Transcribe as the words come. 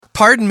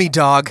Pardon me,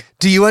 dog.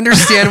 Do you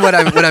understand what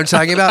I'm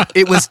talking about?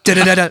 It was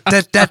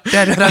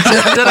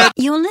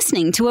You're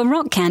listening to a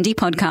Rock Candy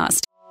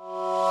podcast.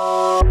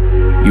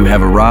 You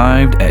have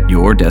arrived at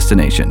your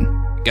destination.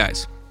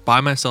 Guys, by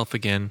myself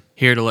again,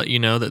 here to let you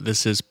know that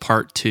this is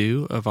part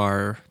 2 of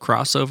our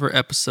crossover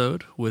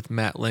episode with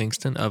Matt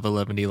Langston of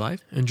 11D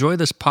Life. Enjoy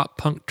this pop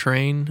punk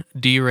train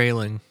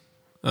derailing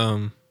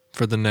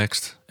for the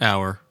next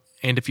hour.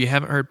 And if you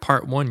haven't heard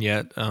part 1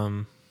 yet,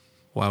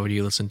 why would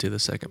you listen to the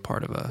second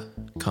part of a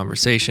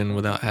conversation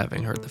without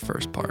having heard the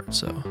first part?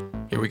 So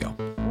here we go.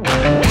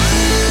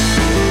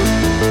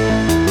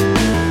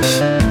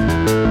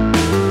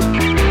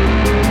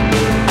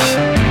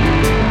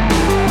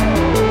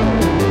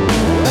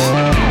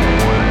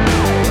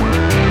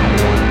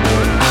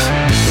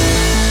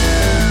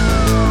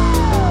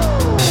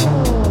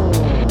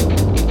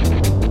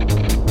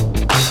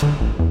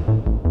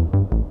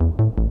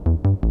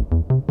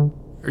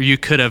 Or you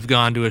could have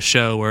gone to a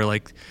show where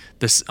like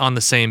this on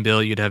the same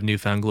bill you'd have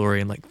Newfound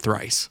Glory and like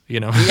Thrice, you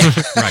know, or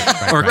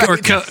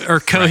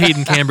Coheed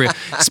and Cambria.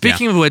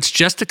 Speaking of which,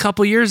 just a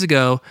couple years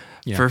ago,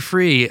 for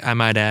free, I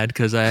might add,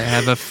 because I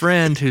have a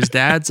friend whose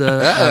dad's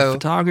a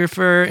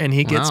photographer and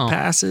he gets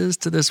passes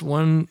to this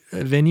one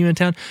venue in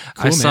town.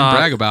 Cool, man.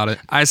 Brag about it.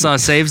 I saw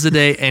Saves the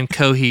Day and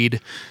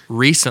Coheed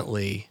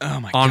recently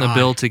on a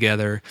bill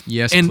together.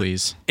 Yes, and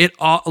please. It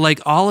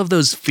all of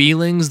those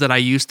feelings that I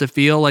used to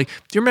feel. Like,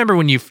 do you remember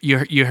when you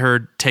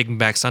heard Taking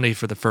Back Sunday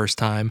for the first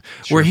time,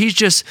 where he's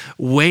just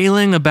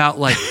wailing about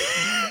like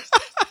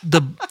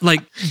the like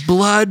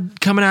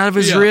blood coming out of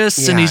his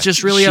wrists, and he's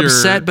just really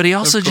upset, but he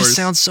also just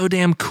sounds so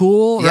damn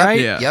cool, right?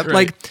 Yeah, yep.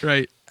 Right.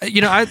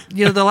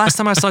 The last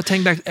time I saw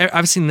Taking Back,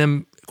 I've seen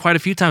them quite a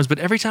few times, but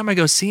every time I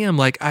go see them,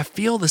 like I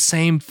feel the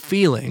same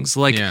feelings.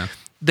 Like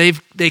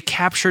they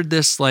captured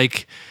this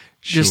like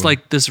just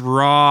like this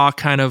raw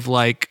kind of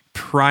like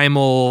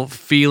primal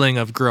feeling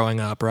of growing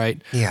up, right?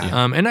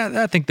 And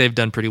I think they've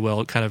done pretty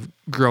well kind of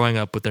growing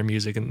up with their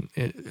music and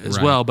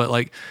as well, but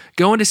like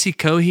going to see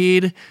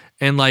Coheed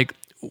and like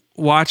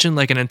watching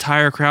like an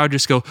entire crowd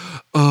just go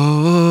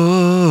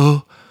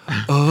and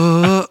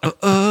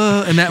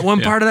that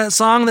one part of that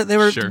song that they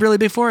were really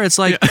before, it's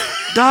like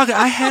dog,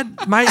 I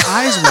had my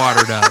eyes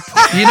watered up,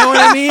 you know what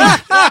I mean?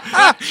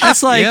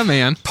 It's like, yeah,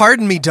 man.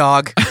 Pardon me,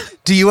 dog.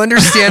 Do you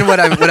understand what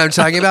I'm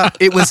talking about?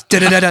 It was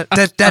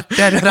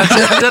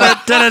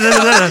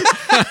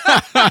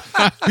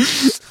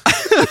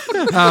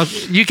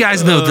you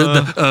guys know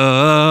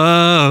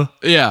the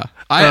yeah.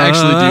 I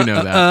actually do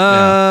know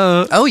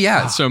that. Oh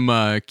yeah, It's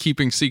from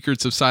Keeping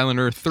Secrets of Silent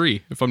Earth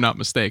 3, if I'm not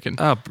mistaken.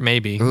 Oh,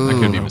 maybe. I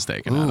could be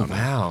mistaken. I don't know.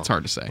 Wow. It's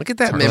hard to say. Look at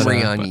that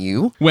memory on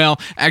you. Well,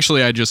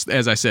 actually, I just,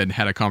 as I said,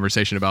 had a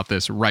conversation about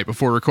this right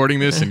before recording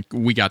this, and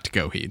we got to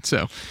Coheed.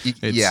 So,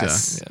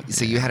 yes.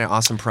 So you had an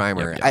awesome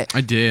primer. I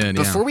did.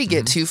 Before we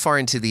get too far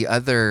into the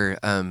other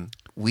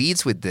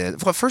weeds with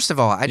this, well, first of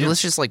all,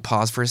 let's just like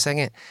pause for a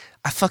second.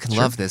 I fucking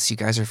love this. You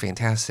guys are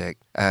fantastic.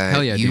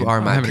 Hell yeah, you dude. are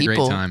I'm my having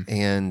people, a great time.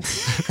 and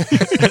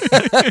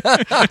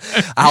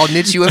I'll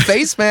knit you a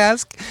face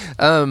mask.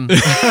 So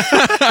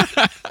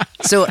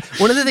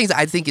one of the things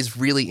I think is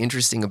really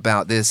interesting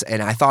about this,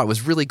 and I thought it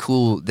was really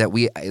cool that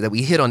we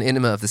hit on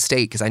Enema of the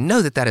State, because I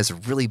know that is a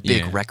really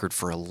big record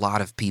for a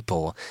lot of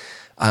people.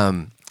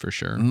 For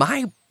sure.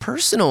 My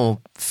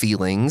personal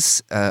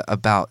feelings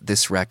about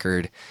this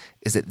record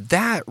is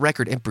that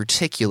record in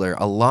particular,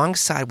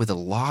 alongside with a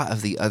lot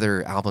of the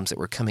other albums that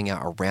were coming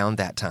out around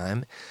that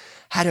time,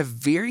 had a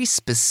very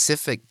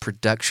specific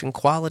production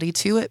quality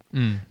to it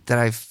that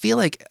I feel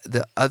like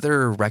the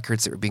other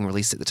records that were being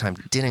released at the time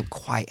didn't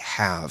quite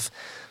have.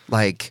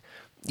 Like,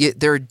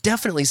 there are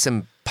definitely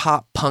some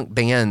pop punk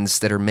bands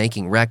that are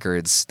making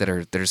records that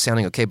are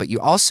sounding okay, but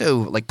you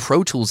also, like,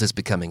 Pro Tools is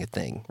becoming a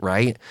thing,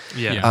 right?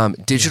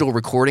 Digital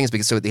recording is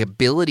because, so the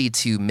ability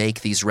to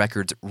make these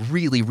records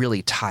really,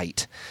 really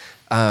tight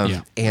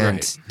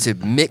and to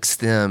mix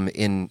them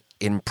in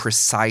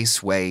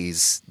precise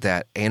ways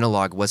that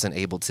analog wasn't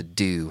able to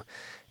do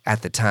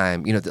at the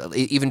time. You know,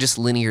 even just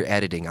linear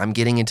editing. I'm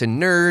getting into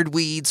nerd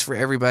weeds for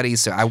everybody,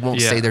 so I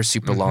won't say they're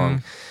super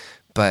long,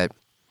 but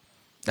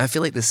I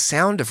feel like the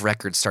sound of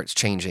records starts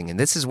changing, and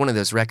this is one of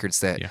those records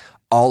that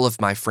all of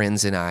my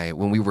friends and I,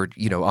 when we were,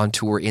 on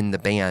tour in the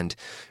band,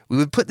 we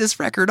would put this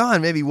record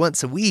on maybe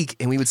once a week,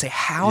 and we would say,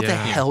 how the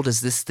hell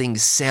does this thing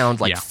sound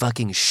like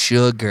fucking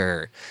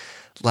sugar?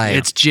 Like,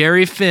 it's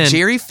Jerry Finn.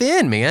 Jerry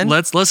Finn, man.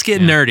 Let's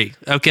get nerdy,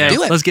 okay?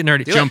 Do it. Let's get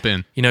nerdy. Jump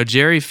in.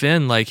 Jerry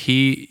Finn, like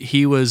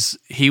he was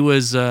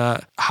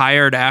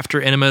hired after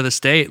Enema of the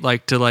State,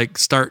 like to like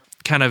start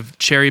kind of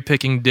cherry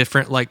picking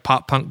different like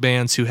pop punk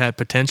bands who had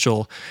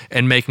potential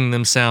and making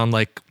them sound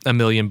like $1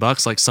 million,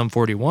 like Sum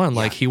 41.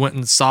 Like he went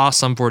and saw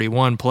Sum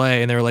 41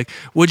 play, and they were like,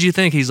 "What'd you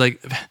think?" He's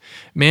like,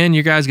 "Man,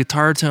 your guys'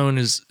 guitar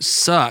tone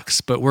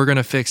sucks, but we're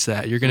gonna fix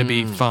that. You're gonna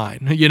be fine."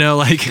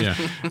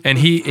 And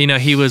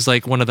he was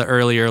like one of the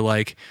earlier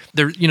like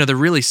the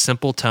really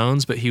simple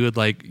tones, but he would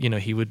like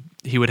he would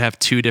he would have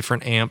 2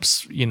 different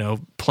amps,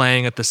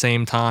 playing at the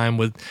same time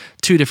with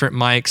 2 different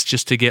mics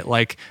just to get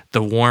like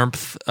the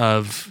warmth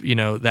of,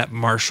 that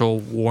Marshall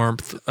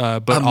warmth.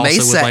 But a also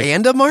Mesa with like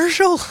and a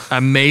Marshall?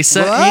 a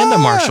Mesa and a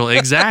Marshall.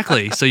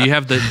 Exactly. So you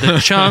have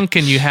the chunk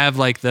and you have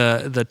like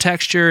the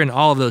texture and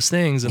all of those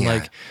things. And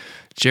like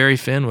Jerry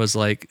Finn was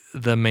like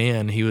the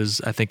man. He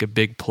was, I think, a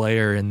big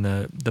player in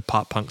the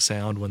pop punk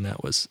sound when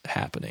that was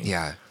happening.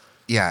 Yeah.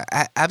 Yeah,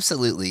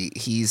 absolutely.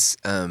 He's,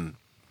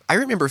 I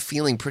remember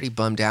feeling pretty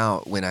bummed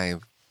out when I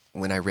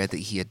read that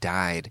he had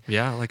died.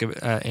 Yeah, like a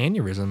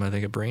aneurysm. I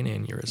think a brain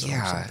aneurysm.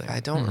 Yeah, or something.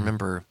 I don't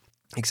remember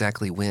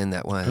exactly when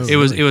that was. It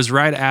was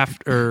right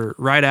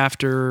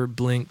after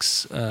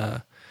Blink's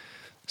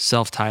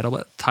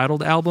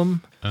self-titled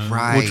album,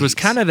 right? Which was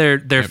kind of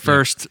their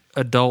first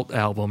adult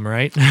album,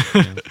 right?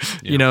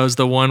 It was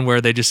the one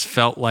where they just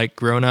felt like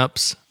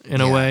grown-ups in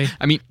a way.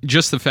 I mean,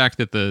 just the fact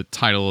that the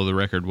title of the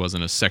record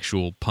wasn't a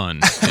sexual pun,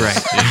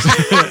 right?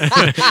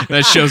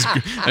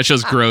 that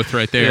shows growth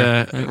right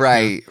there. Yeah.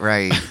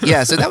 Right.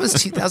 Yeah. So that was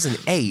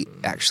 2008,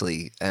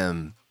 actually,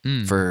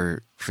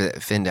 for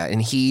Finn died,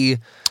 and he.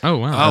 Oh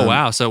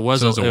wow! So it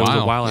was a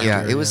while after.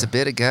 Yeah, it was a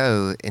bit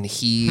ago, and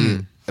he.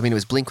 I mean, it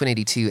was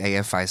Blink-182,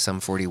 AFI, Sum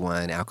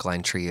 41,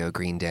 Alkaline Trio,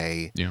 Green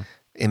Day,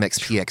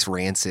 MXPX,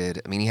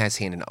 Rancid. I mean, he has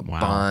hand in a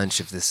bunch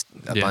of this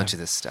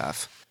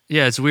stuff.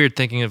 Yeah, it's weird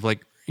thinking of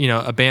like,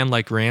 a band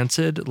like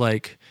Rancid,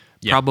 like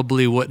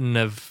probably wouldn't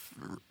have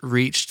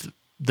reached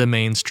the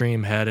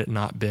mainstream had it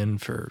not been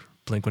for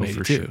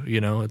Blink-182.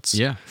 Sure. It's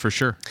for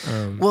sure.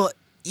 Well,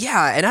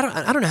 yeah, and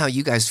I don't know how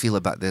you guys feel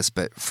about this,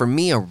 but for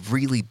me, a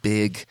really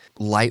big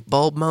light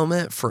bulb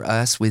moment for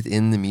us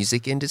within the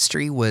music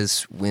industry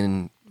was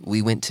when we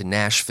went to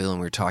Nashville and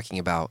we were talking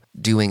about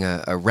doing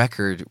a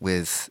record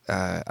with,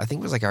 I think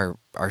it was like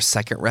our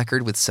second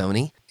record with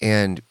Sony.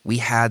 And we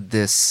had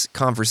this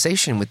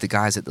conversation with the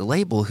guys at the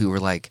label who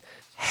were like,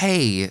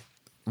 hey,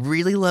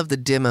 really love the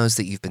demos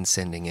that you've been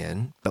sending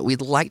in, but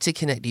we'd like to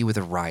connect you with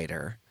a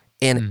writer.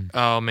 And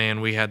oh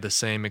man, we had the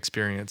same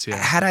experience. Yeah.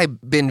 Had I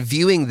been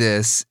viewing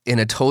this in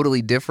a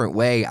totally different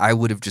way, I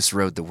would have just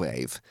rode the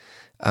wave.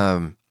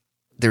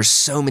 There's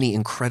so many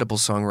incredible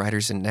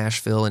songwriters in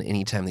Nashville, and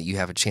anytime that you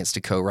have a chance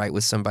to co-write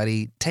with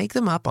somebody, take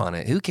them up on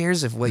it. Who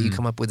cares if what you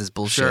come up with is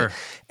bullshit? Sure.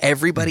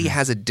 Everybody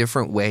has a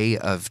different way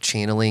of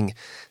channeling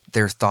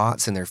their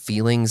thoughts and their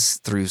feelings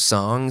through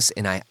songs,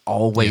 and I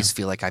always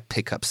feel like I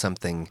pick up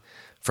something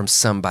from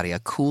somebody, a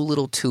cool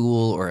little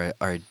tool or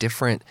a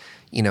different,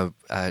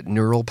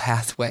 neural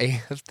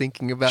pathway of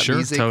thinking about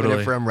music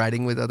whenever I'm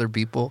writing with other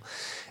people.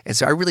 And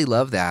so I really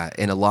love that.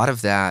 And a lot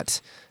of that,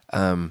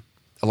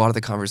 a lot of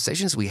the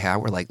conversations we had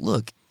were like,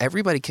 look,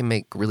 everybody can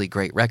make really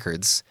great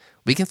records.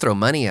 We can throw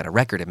money at a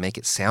record and make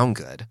it sound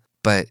good,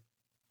 but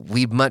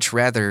we'd much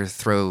rather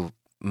throw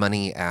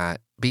money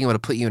at being able to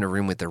put you in a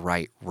room with the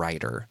right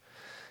writer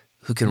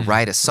who can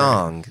write a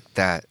song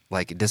that,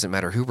 like, it doesn't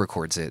matter who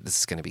records it, this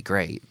is going to be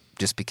great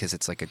just because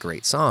it's like a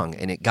great song.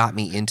 And it got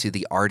me into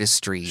the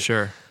artistry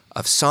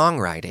of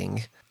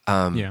songwriting.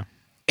 And,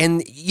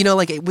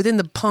 like within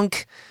the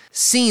punk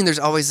scene, there's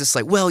always this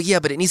like, well, yeah,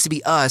 but it needs to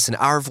be us and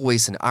our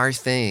voice and our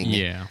thing.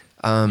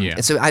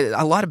 And so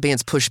a lot of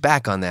bands push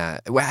back on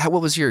that. What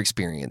was your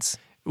experience?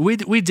 We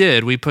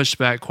did. We pushed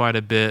back quite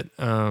a bit.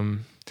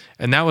 And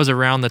that was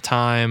around the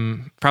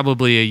time,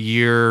 probably a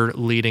year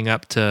leading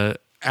up to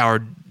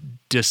our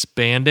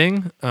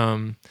disbanding.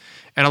 And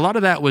a lot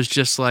of that was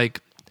just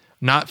like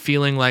not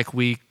feeling like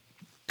we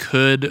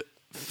could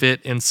fit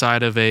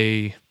inside of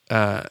a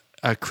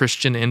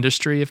Christian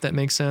industry, if that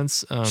makes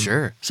sense.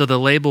 Sure. So the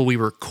label we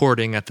were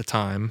courting at the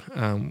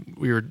time,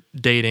 we were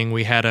dating.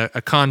 We had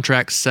a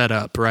contract set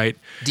up, right?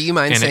 Do you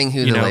mind saying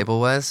who the label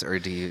was, or are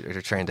you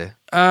trying to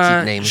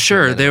keep names?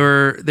 Sure. They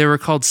were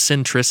called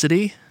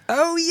Centricity.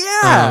 Oh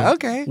yeah.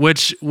 Okay.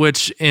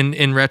 Which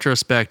in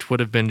retrospect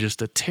would have been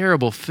just a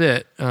terrible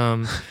fit.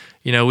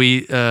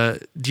 We do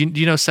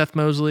you know Seth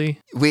Mosley?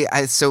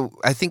 I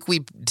think we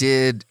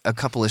did a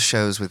couple of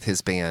shows with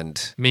his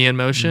band, Me in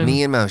Motion.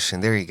 Me in Motion.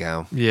 There you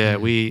go. Yeah,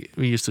 we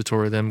used to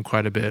tour with them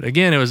quite a bit.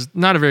 Again, it was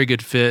not a very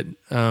good fit,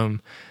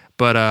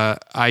 but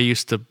I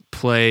used to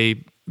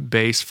play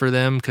bass for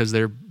them because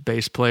their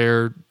bass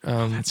player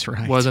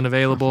wasn't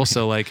available.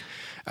 So like,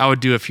 I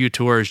would do a few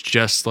tours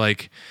just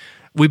like.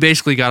 We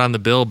basically got on the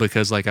bill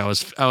because like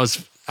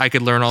I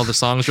could learn all the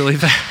songs really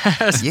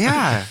fast.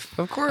 Yeah,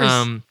 of course.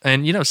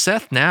 And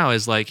Seth now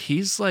is like,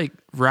 he's like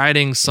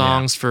writing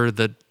songs for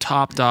the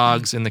top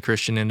dogs in the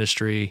Christian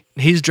industry.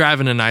 He's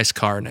driving a nice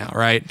car now,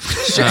 right?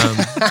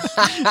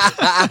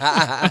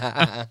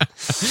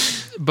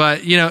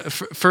 But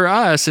for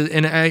us,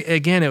 and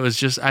again, it was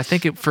just, I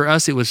think for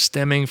us, it was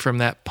stemming from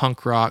that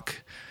punk rock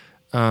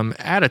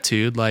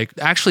attitude. Like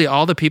actually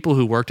all the people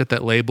who worked at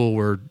that label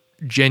were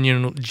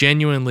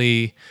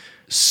genuinely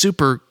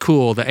super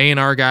cool. The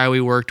A&R guy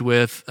we worked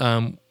with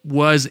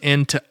was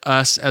into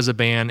us as a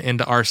band,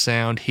 into our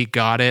sound. He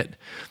got it.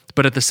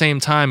 But at the same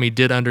time, he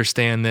did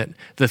understand that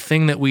the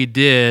thing that we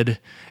did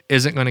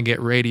isn't going to get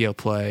radio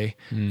play.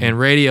 And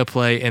radio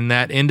play in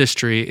that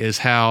industry is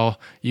how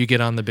you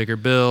get on the bigger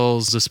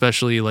bills,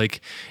 especially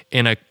like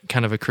in a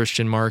kind of a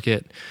Christian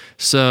market.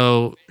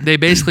 So they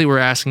basically were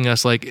asking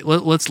us like,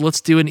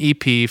 let's do an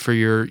EP for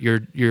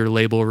your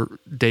label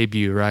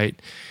debut, right?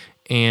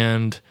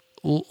 And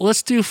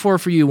let's do 4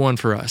 for you, 1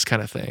 for us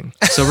kind of thing.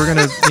 So we're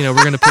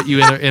gonna put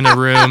you in a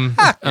room.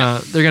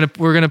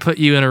 We're gonna put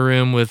you in a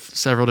room with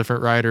several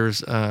different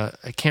writers.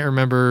 I can't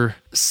remember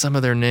some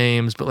of their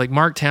names, but like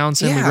Mark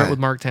Townsend, we wrote with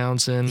Mark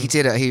Townsend. He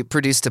did. He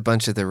produced a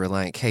bunch of the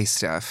Relient K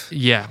stuff.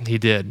 Yeah, he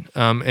did.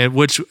 And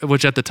which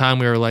at the time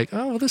we were like,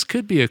 oh, well, this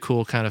could be a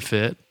cool kind of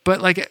fit.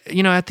 But like,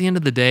 at the end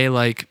of the day,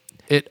 like,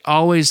 it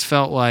always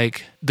felt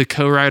like the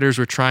co-writers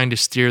were trying to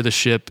steer the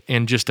ship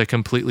in just a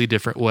completely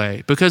different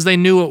way because they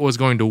knew what was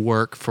going to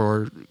work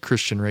for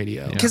Christian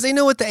radio. Because they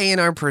know what the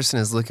A&R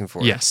person is looking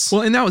for. Yes.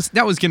 Well, and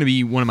that was going to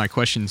be one of my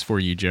questions for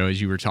you, Joe, as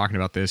you were talking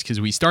about this,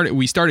 because we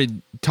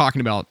started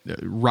talking about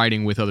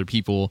writing with other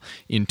people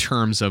in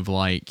terms of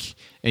like,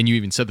 and you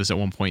even said this at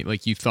one point,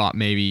 like you thought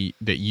maybe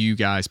that you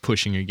guys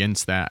pushing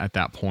against that at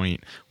that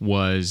point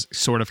was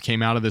sort of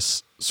came out of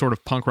this sort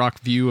of punk rock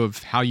view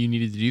of how you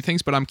needed to do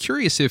things. But I'm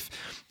curious if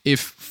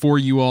for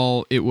you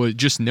all, it was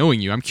just knowing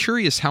you, I'm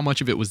curious how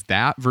much of it was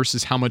that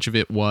versus how much of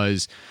it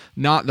was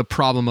not the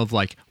problem of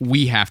like,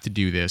 we have to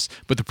do this,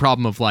 but the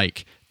problem of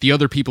like, the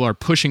other people are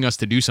pushing us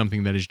to do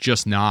something that is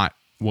just not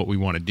what we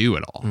want to do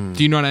at all.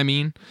 Do you know what I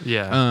mean?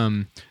 Yeah.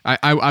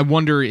 I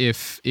wonder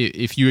if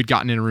you had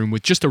gotten in a room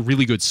with just a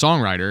really good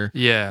songwriter,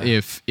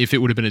 if it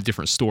would have been a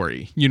different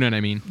story. You know what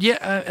I mean?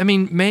 Yeah, I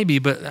mean, maybe,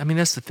 but I mean,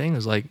 that's the thing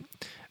is like,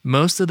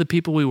 most of the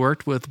people we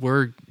worked with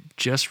were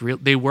just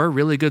they were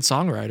really good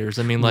songwriters.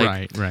 I mean,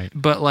 like, right.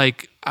 But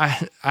like,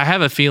 I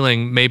have a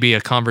feeling maybe a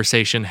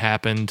conversation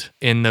happened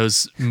in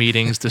those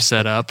meetings to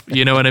set up,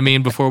 you know what I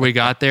mean? Before we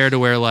got there to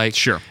where like,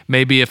 sure,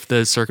 maybe if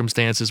the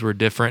circumstances were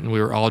different and we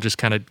were all just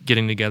kind of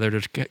getting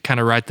together to kind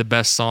of write the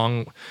best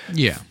song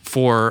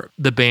for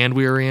the band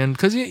we were in.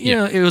 Cause you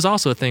know, it was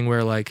also a thing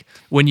where like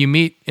when you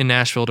meet in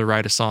Nashville to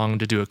write a song,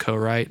 to do a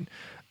co-write,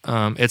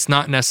 it's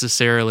not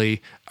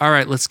necessarily, all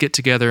right, let's get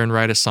together and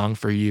write a song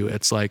for you.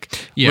 It's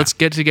like, let's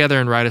get together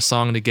and write a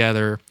song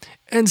together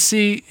and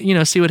see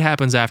what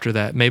happens after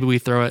that. Maybe we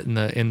throw it in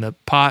the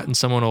pot and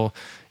someone will,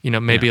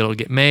 maybe it'll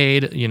get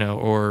made,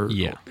 or.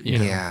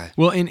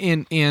 Well,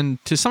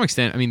 and to some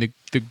extent, I mean,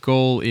 the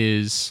goal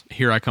is,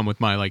 here I come with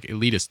my like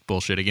elitist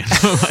bullshit again.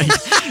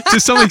 Like, to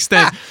some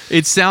extent,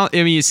 it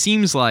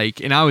seems like,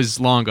 and I was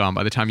long gone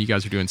by the time you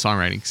guys were doing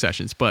songwriting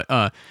sessions,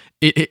 but,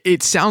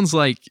 it sounds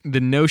like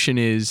the notion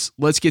is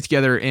let's get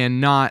together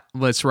and not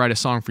let's write a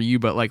song for you,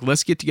 but like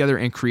let's get together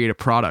and create a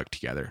product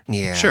together.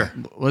 Yeah. Sure.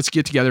 Let's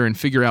get together and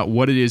figure out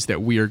what it is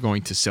that we are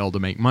going to sell to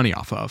make money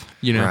off of.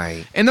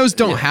 Right. And those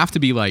don't have to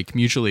be like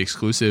mutually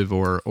exclusive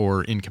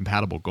or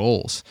incompatible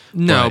goals.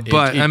 No,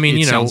 but I mean,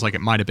 it sounds like it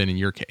might have been in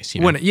your case.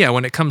 You know?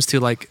 When it comes to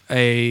like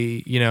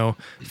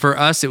for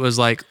us, it was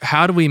like,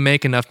 how do we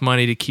make enough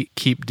money to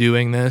keep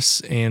doing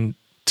this and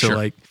to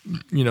like,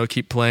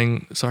 keep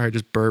playing. Sorry, I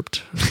just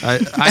burped.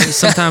 I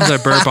sometimes I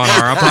burp on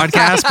our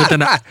podcast, but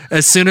then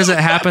as soon as it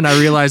happened, I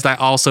realized I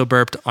also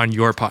burped on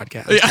your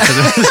podcast.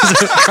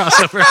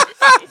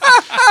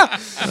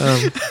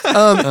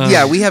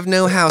 Yeah, we have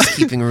no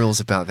housekeeping rules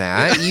about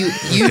that.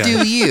 You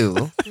do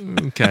you.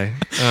 Okay.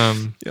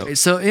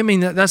 So I mean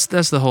that's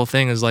the whole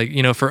thing is like,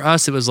 for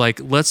us it was like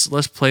let's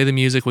play the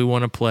music we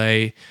want to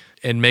play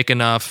and make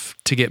enough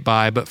to get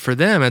by. But for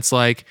them it's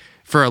like,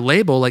 for a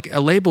label, like a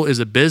label is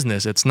a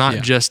business. It's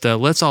not just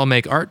let's all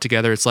make art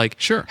together. It's like,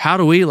 sure, how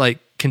do we like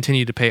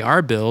continue to pay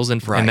our bills?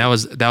 And that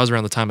was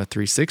around the time of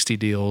 360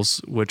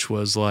 deals, which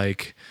was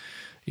like,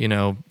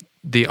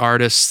 the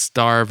artist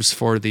starves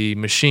for the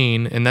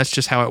machine, and that's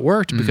just how it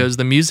worked because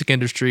the music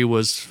industry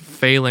was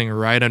failing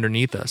right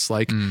underneath us.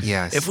 Like,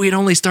 if we'd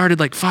only started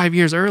like 5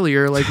 years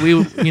earlier, like we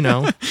we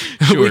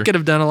could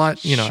have done a lot.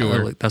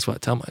 Sure. That's what I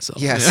tell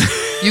myself.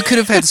 Yes, you could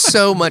have had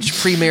so much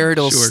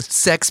premarital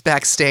sex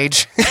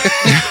backstage.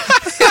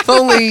 If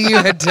only you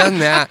had done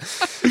that.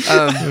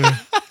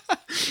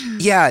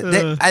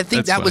 I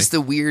think that was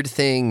the weird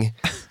thing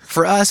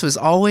for us. Was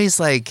always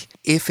like,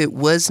 if it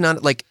was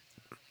not like.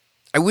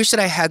 I wish that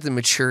I had the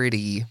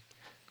maturity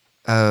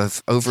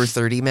of over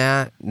 30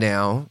 Matt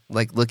now,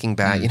 like looking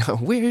back,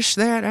 wish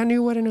that I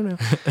knew what I know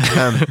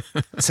now.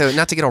 So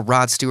not to get all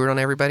Rod Stewart on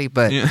everybody,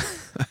 but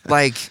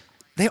like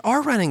they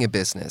are running a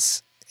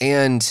business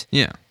and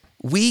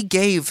we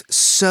gave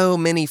so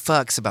many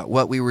fucks about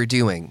what we were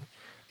doing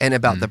and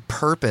about the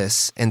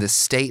purpose and the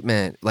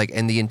statement, like,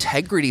 and the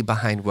integrity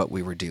behind what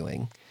we were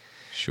doing.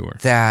 Sure.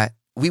 That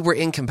we were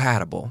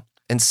incompatible.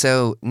 And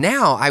so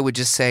now I would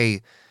just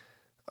say,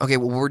 okay,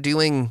 well, we're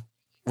doing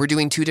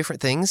 2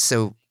 different things,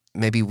 so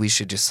maybe we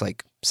should just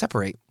like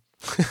separate.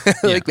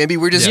 Like maybe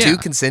we're just 2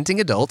 consenting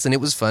adults, and it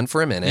was fun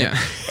for a minute,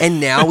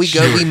 and now we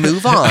we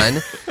move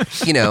on,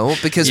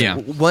 because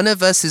one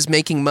of us is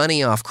making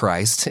money off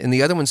Christ, and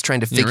the other one's trying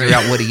to figure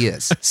out what he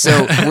is.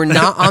 So we're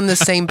not on the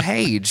same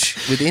page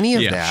with any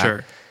of that.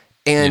 Sure.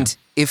 And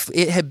if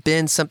it had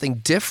been something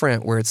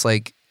different, where it's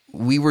like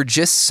we were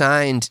just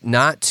signed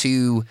not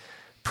to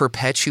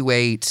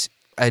perpetuate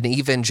an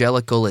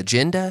evangelical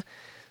agenda,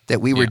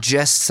 that we were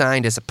just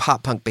signed as a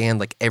pop punk band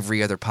like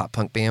every other pop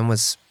punk band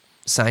was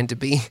signed to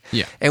be.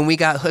 Yeah. And we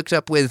got hooked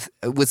up with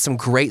some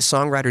great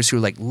songwriters who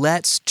were like,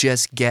 let's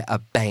just get a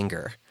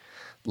banger.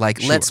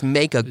 Like, let's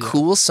make a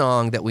cool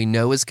song that we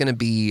know is going to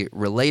be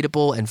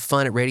relatable and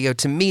fun at radio.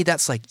 To me,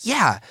 that's like,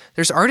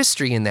 there's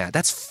artistry in that.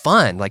 That's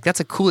fun. Like,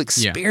 that's a cool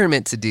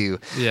experiment to do.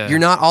 Yeah, You're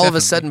not all of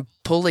a sudden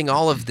pulling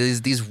all of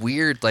these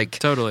weird, like,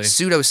 Totally.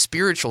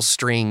 pseudo-spiritual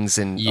strings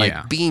and,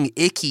 like, being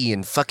icky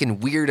and fucking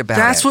weird about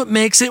That's it. what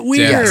makes it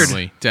weird.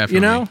 Definitely.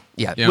 You know?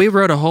 Yeah. We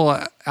wrote a whole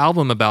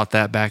album about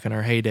that back in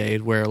our heyday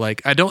where,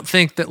 like, I don't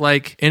think that,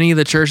 like, any of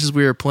the churches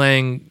we were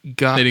playing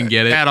They didn't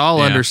get it. at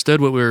all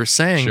understood what we were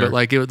saying. Sure. But,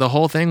 like, the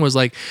whole thing was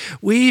like,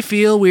 we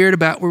feel weird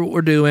about what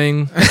we're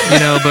doing, you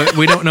know, but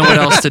we don't know what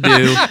else to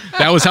do.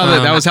 That was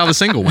how the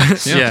single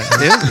went. Yeah,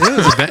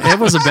 it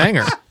was a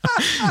banger.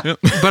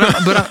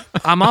 But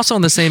I'm also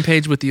on the same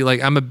page with you.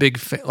 Like, I'm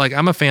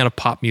a fan of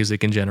pop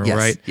music in general, Yes,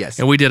 right? yes.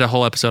 And we did a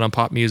whole episode on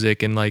pop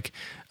music, and like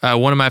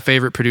one of my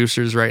favorite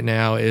producers right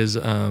now is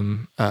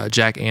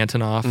Jack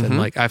Antonoff, and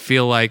like I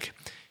feel like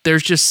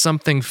there's just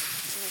something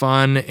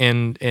fun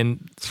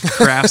and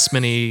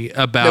craftsman-y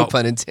about No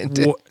pun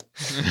intended.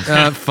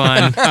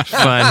 fun.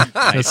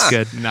 That's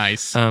good.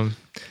 Nice.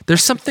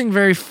 There's something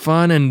very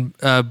fun in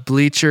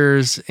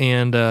Bleachers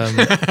and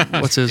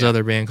what's his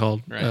other band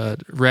called?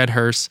 Red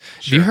Hearse.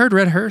 Have you heard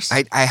Red Hearse?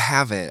 I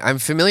haven't. I'm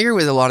familiar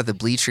with a lot of the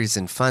Bleachers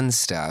and Fun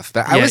stuff,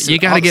 but you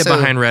got to get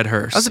behind Red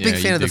Hearse. I was a big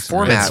Yeah, fan you of the dig some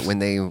format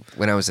Reds.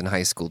 when I was in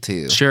high school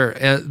too. Sure,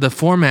 the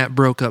format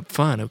broke up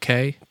Fun.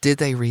 Okay, Did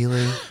they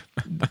really?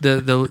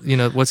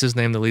 the what's his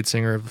name? The lead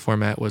singer of the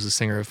format was the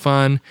singer of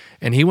Fun,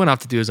 and he went off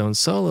to do his own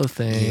solo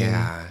thing.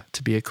 Yeah.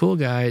 To be a cool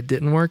guy, it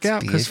didn't work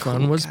out be a because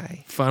cool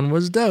guy. Fun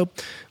was dope.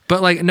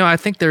 But like, no, I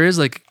think there is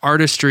like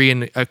artistry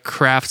and a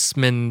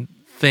craftsman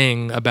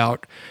thing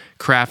about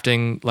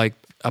crafting like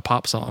a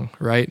pop song,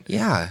 right?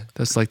 Yeah.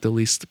 That's like the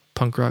least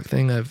punk rock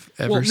thing I've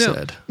ever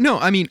said. No,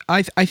 I mean,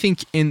 I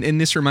think, and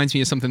this reminds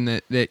me of something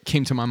that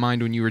came to my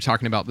mind when you were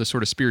talking about the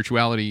sort of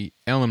spirituality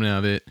element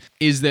of it,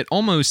 is that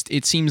almost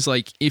it seems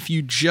like if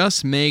you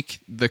just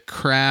make the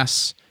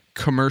crass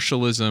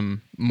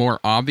commercialism more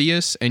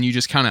obvious and you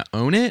just kind of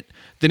own it,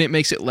 then it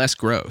makes it less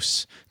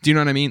gross. Do you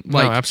know what I mean?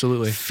 Like, No,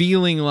 absolutely.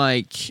 Feeling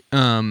like,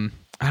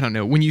 I don't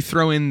know, when you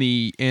throw in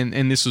the,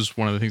 and this was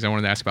one of the things I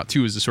wanted to ask about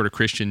too, is the sort of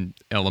Christian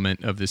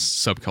element of this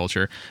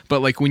subculture.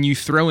 But like when you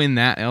throw in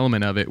that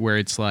element of it where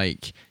it's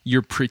like,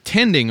 you're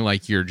pretending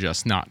like you're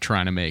just not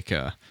trying to make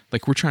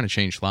like we're trying to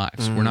change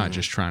lives. We're not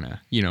just trying to,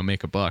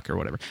 make a buck or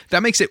whatever.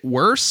 That makes it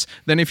worse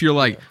than if you're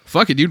like,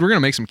 fuck it, dude, we're going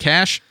to make some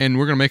cash and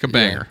we're going to make a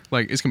banger.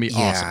 Like it's going to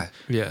be awesome.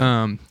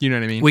 Yeah. You know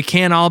what I mean? We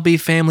can't all be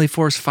Family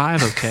Force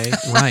 5, okay?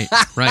 right.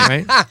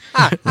 Right?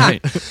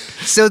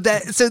 So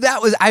that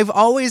was, I've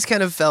always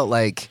kind of felt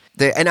like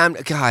and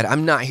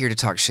I'm not here to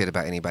talk shit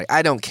about anybody.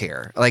 I don't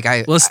care. Like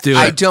Let's do it.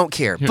 I don't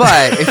care.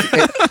 But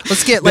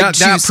let's get like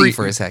juicy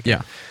for a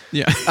second.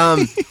 Yeah.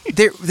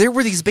 There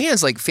were these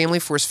bands like Family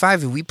Force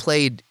 5 and we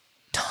played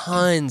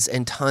tons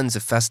and tons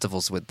of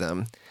festivals with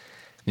them.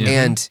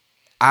 Yeah. And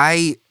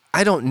I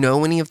don't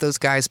know any of those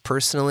guys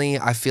personally.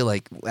 I feel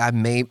like I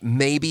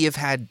maybe have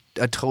had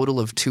a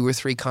total of 2 or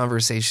 3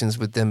 conversations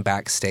with them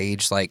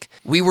backstage. Like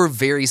we were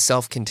very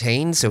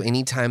self-contained, so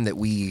anytime that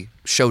we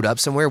showed up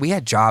somewhere, we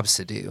had jobs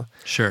to do.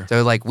 Sure.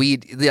 So like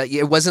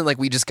it wasn't like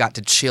we just got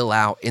to chill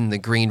out in the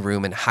green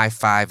room and high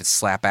five and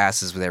slap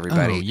asses with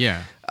everybody. Oh,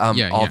 yeah.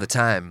 All the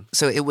time.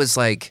 So it was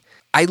like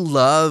I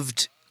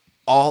loved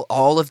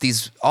all of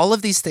these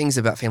things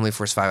about Family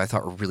Force 5 I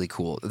thought were really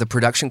cool. The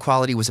production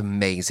quality was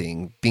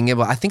amazing.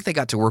 I think they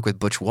got to work with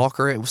Butch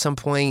Walker at some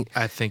point.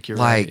 I think you're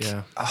like, right,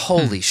 yeah.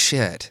 Holy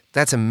shit.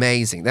 That's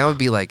amazing. That would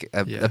be like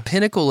a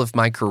pinnacle of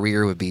my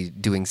career would be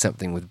doing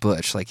something with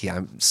Butch. Like,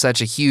 I'm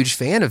such a huge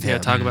fan of him. Yeah,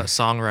 talk about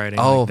songwriting.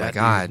 Oh like my that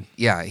God. dude.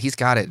 Yeah, he's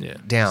got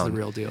it down. It's the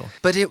real deal.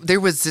 But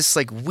there was this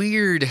like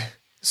weird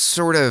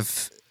sort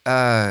of,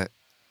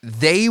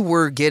 they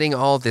were getting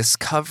all this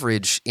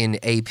coverage in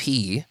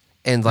AP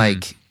and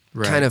like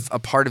kind of a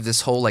part of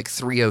this whole like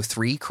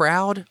 303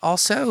 crowd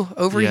also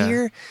over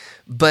here.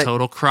 But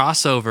total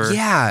crossover.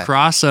 Yeah.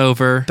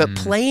 Crossover. But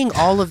playing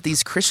all of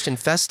these Christian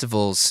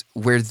festivals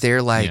where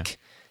they're like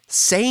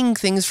saying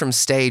things from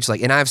stage,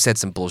 like, and I've said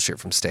some bullshit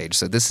from stage,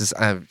 so this is,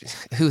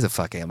 who the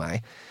fuck am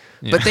I?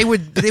 Yeah. But they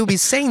would be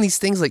saying these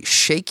things like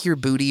 "shake your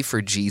booty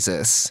for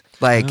Jesus."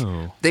 Like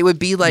they would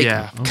be like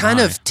kind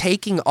of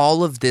taking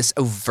all of this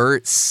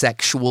overt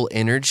sexual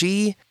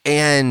energy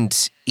and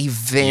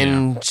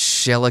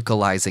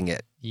evangelicalizing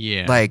it.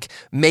 Yeah. Like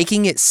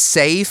making it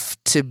safe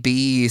to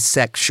be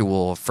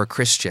sexual for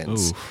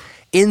Christians. Ooh.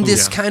 in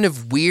this kind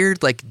of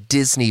weird, like,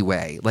 Disney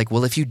way. Like,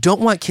 well, if you don't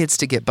want kids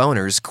to get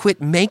boners,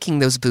 quit making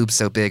those boobs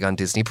so big on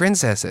Disney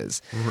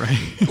princesses.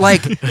 Right.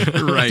 Like,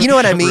 Right. you know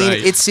what I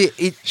mean? Right.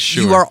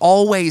 Sure. You are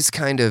always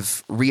kind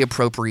of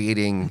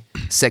reappropriating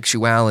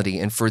sexuality,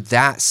 and for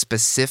that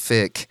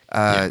specific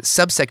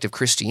subsect of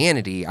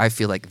Christianity, I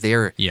feel like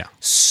they're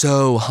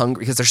so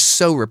hungry because they're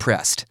so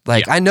repressed.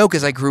 Like, I know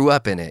because I grew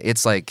up in it.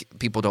 It's like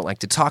people don't like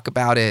to talk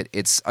about it.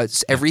 It's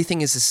everything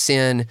is a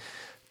sin.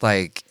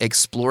 Like,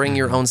 exploring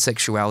your own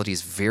sexuality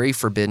is very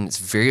forbidden. It's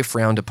very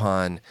frowned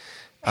upon.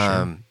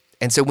 And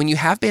so when you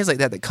have bands like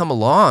that come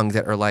along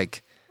that are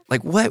like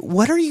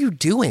what are you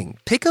doing?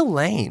 Pick a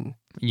lane.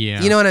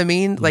 Yeah. You know what I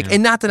mean? Like,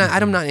 and not that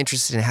I'm not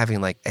interested in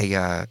having like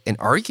an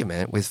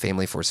argument with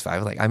Family Force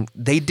 5. Like,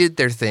 they did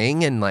their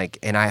thing, and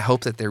I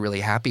hope that they're really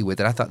happy with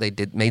it. I thought they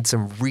made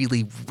some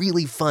really,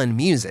 really fun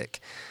music.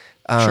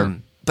 But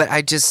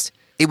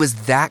it was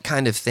that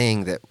kind of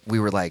thing that we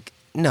were like,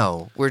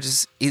 no,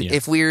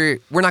 if we're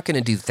not going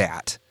to do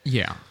that.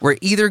 Yeah. We're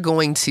either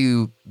going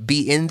to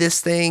be in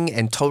this thing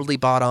and totally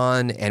bought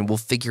on, and we'll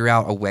figure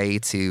out a way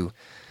to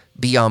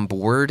be on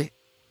board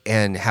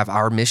and have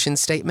our mission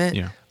statement,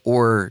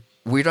 or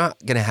we're not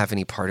going to have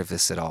any part of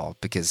this at all,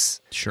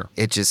 because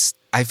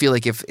I feel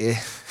like if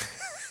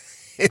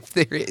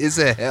there is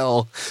a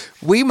hell,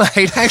 we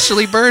might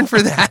actually burn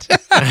for that.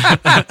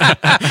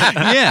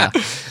 Yeah,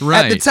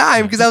 right. At the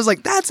time, because I was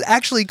like, that's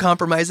actually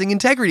compromising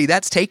integrity.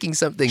 That's taking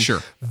something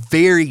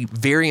very,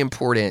 very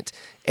important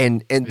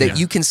and that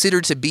you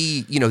consider to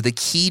be, the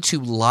key to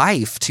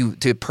life, to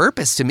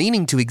purpose, to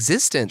meaning, to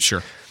existence.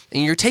 Sure.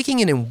 And you're taking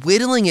it and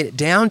whittling it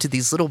down to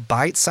these little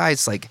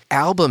bite-sized like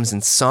albums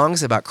and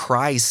songs about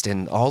Christ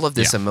and all of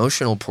this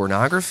emotional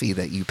pornography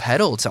that you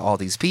peddle to all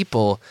these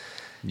people.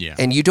 Yeah.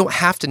 And you don't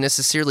have to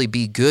necessarily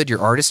be good. Your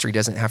artistry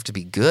doesn't have to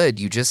be good.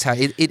 You just have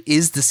it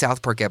is the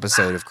South Park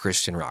episode of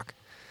Christian rock.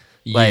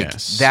 Like,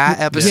 that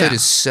episode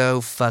is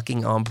so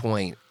fucking on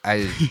point.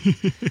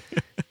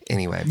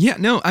 Anyway. Yeah,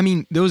 no, I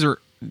mean, those are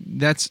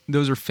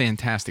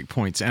fantastic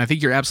points, and I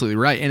think you're absolutely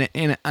right.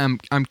 And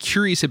I'm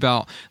curious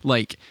about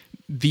like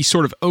the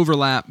sort of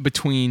overlap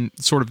between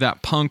sort of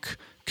that punk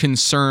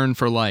concern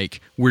for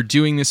like, we're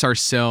doing this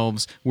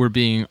ourselves, we're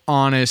being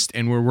honest,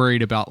 and we're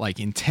worried about like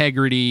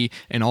integrity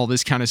and all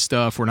this kind of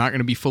stuff. We're not going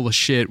to be full of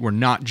shit. We're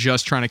not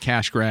just trying to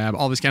cash grab,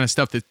 all this kind of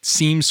stuff that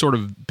seems sort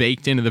of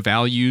baked into the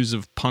values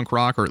of punk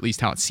rock, or at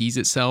least how it sees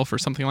itself or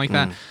something like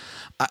that.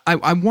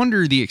 I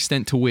wonder the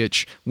extent to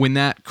which, when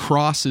that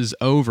crosses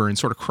over and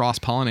sort of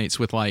cross-pollinates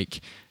with like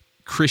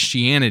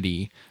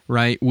Christianity,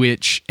 right,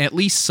 which at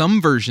least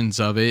some versions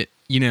of it,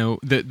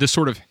 the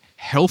sort of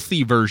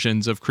healthy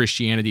versions of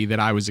Christianity that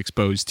I was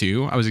exposed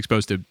to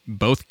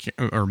both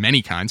or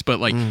many kinds, but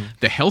like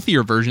the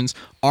healthier versions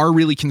are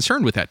really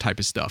concerned with that type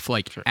of stuff,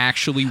 like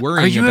actually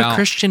worrying about. Are you a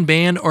Christian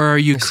band, or are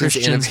you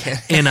Christians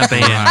in a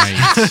band?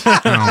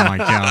 Right. Oh my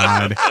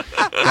God,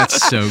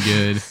 that's so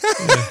good.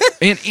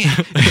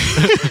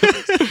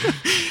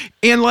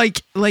 And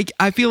like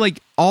I feel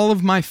like all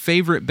of my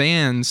favorite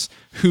bands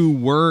who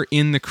were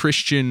in the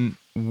Christian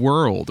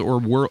world or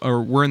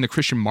were in the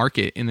Christian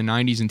market in the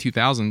 90s and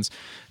 2000s,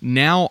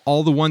 now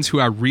all the ones who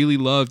I really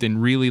loved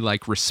and really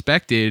like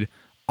respected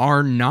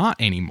are not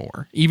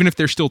anymore, even if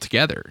they're still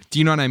together. Do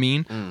you know what I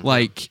mean?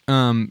 Like,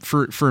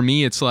 for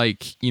me, it's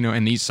like,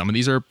 and some of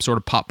these are sort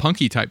of pop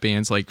punky type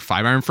bands like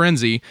Five Iron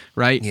Frenzy,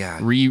 right? Yeah.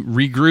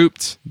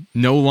 Regrouped,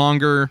 no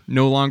longer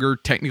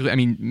technically, I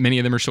mean, many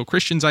of them are still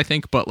Christians, I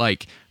think, but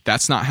like,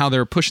 that's not how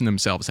they're pushing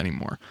themselves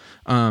anymore.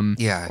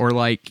 Or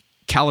like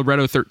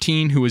Calibretto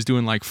 13, who was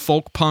doing like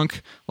folk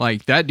punk,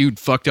 like that dude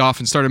fucked off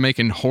and started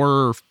making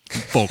horror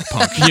folk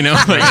punk,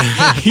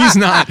 like he's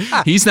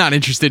not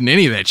interested in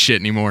any of that shit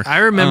anymore. I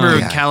remember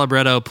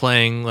Calibretto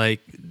playing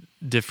like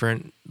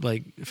different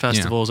like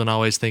festivals and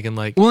always thinking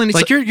like, well, and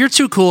like you're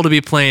too cool to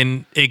be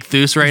playing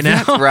Ichthus right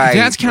now. Right.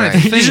 That's kind of the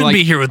thing. You shouldn't like,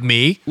 be here with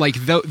me. Like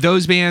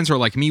those bands, or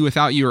like Me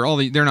Without You,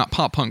 or they're not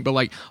pop punk, but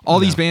like all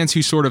these bands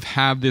who sort of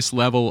have this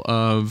level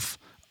of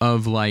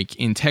like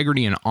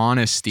integrity and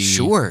honesty.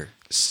 Sure.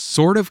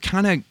 Sort of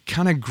kind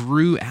of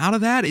grew out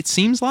of that, it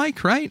seems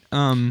like, right?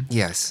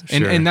 Yes.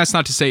 And that's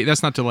not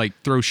to like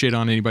throw shit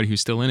on anybody who's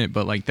still in it,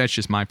 but like that's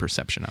just my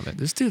perception of it.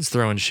 This dude's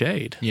throwing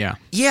shade. Yeah.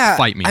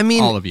 Fight me. I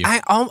mean, all of you.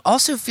 I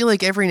also feel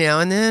like every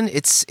now and then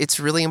it's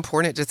really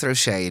important to throw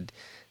shade.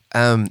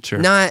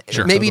 Not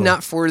maybe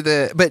not for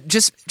but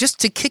just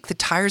to kick the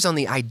tires on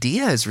the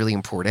idea is really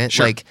important.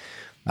 Sure. Like,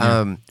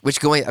 I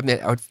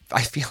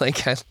feel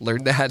like I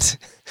learned that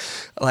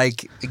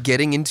like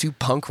getting into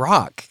punk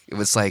rock. It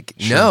was like,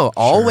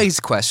 always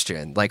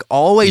question, like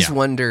always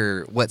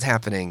wonder what's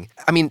happening.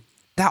 I mean,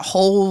 that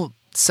whole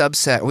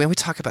subset, we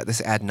talk about this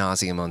ad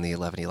nauseum on the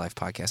 11 Life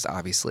podcast,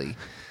 obviously,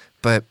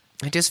 but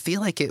I just feel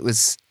like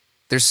there's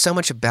so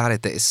much about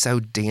it that is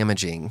so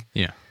damaging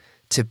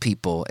to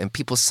people, and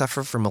people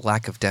suffer from a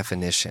lack of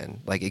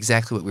definition, like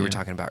exactly what we were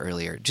talking about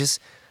earlier. Just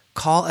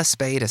call a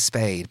spade,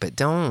 but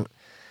don't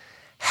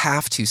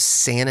have to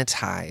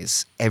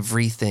sanitize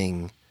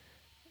everything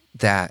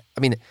that,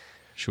 I mean,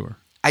 sure.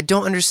 I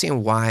don't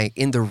understand why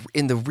in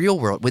the real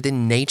world,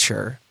 within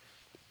nature,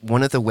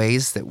 one of the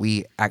ways that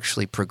we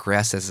actually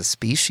progress as a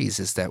species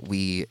is that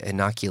we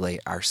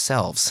inoculate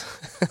ourselves,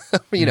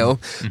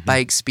 by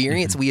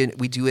experience. We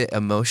do it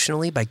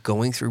emotionally by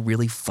going through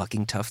really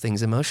fucking tough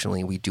things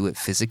emotionally. We do it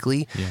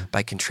physically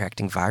by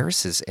contracting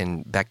viruses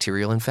and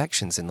bacterial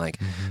infections and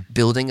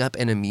building up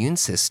an immune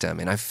system.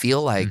 And I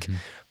feel like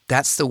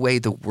that's the way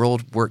the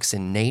world works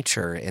in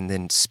nature. And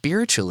then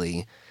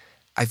spiritually,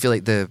 I feel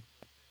like the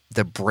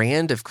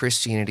brand of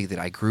Christianity that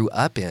I grew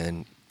up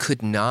in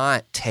could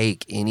not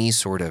take any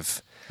sort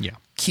of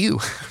cue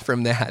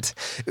from that.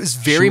 It was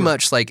very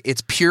much like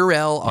it's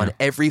Purell on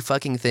every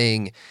fucking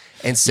thing.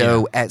 And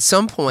so at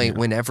some point,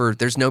 whenever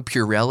there's no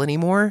Purell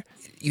anymore,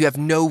 you have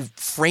no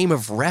frame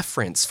of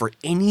reference for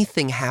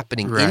anything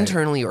happening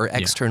internally or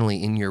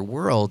externally in your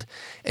world.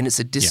 And it's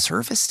a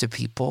disservice to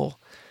people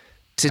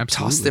to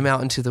toss them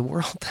out into the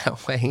world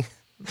that way.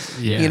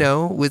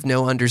 With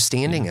no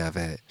understanding of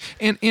it.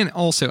 And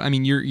also, I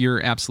mean,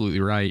 you're absolutely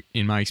right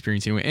in my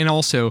experience anyway. And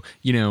also,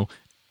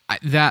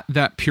 that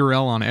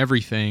Purell on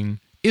everything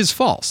is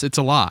false. It's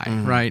a lie,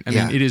 right? I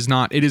mean, it is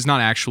not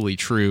actually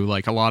true.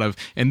 Like a lot of,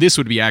 and this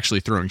would be actually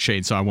throwing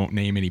shade, so I won't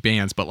name any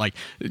bands, but like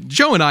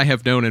Joe and I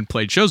have known and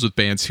played shows with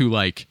bands who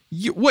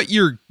what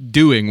you're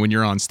doing when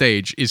you're on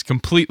stage is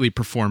completely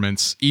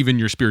performance. Even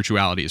your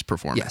spirituality is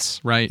performance,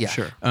 right? Yeah.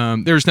 Sure.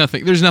 There's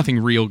nothing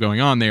real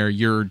going on there.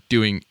 You're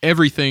doing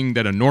everything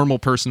that a normal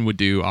person would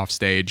do off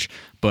stage,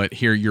 but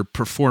here you're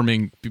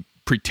performing,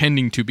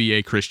 pretending to be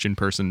a Christian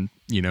person,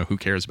 who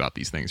cares about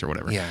these things or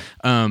whatever. Yeah.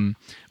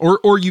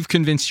 Or you've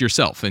convinced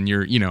yourself, and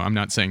you're, I'm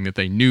not saying that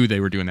they knew they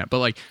were doing that,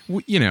 but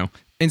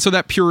and so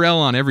that Purell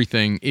on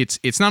everything,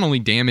 it's not only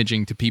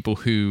damaging to people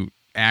who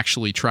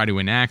actually try to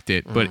enact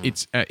it, but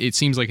it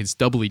seems like it's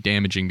doubly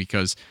damaging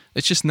because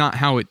it's just not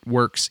how it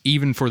works,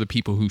 even for the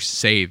people who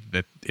say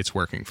that it's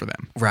working for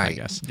them. Right. I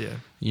guess.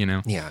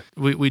 Yeah. Yeah.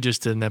 We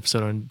just did an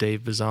episode on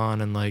Dave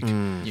Bazan, and I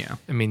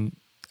mean,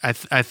 I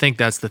think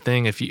that's the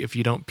thing. If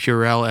you don't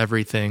Purell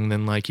everything,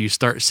 then you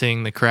start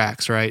seeing the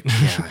cracks, right?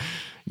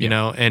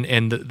 Yeah.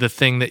 And the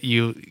thing that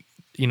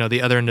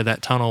the other end of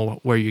that tunnel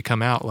where you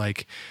come out,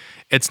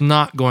 it's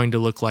not going to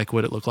look like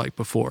what it looked like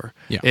before.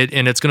 Yeah.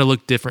 And it's going to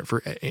look different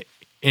for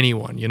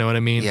anyone, you know what I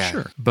mean? Yeah.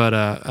 Sure. But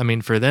I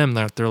mean, for them,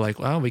 they're like,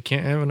 well, we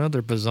can't have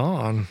another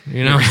Bazan,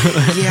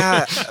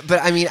 Yeah,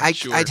 but I mean, I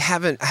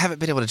haven't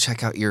been able to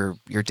check out your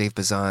Dave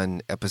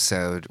Bazan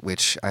episode,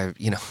 which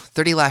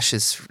 30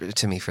 lashes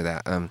to me for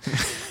that.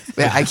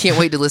 But I can't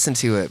wait to listen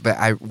to it.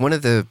 But one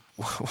of the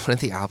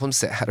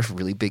albums that had a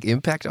really big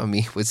impact on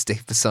me was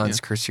Dave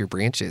Bazan's "Curse Your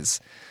Branches."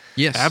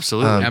 Yes,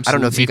 absolutely. I don't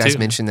know if Me you guys too.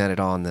 mentioned that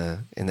at all in the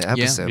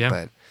episode,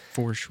 but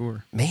for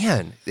sure.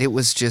 man, it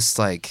was just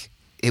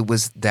it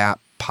was that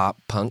pop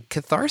punk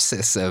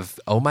catharsis of,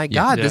 oh my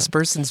God, this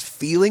person's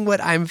feeling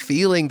what I'm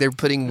feeling. They're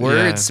putting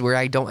words where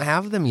I don't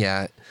have them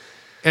yet.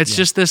 It's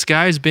just this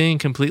guy's being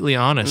completely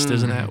honest,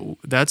 isn't that?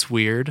 That's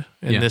weird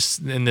in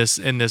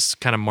this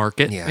kind of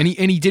market. Yeah. And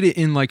he did it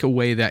in a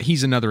way that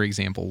he's another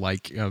example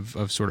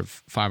of sort of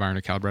Five Iron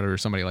or Calibretta or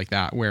somebody like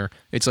that, where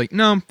it's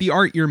no, the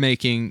art you're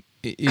making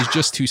is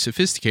just too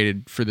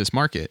sophisticated for this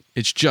market.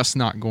 It's just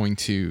not going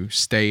to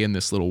stay in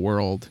this little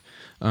world.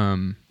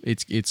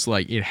 It's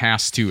it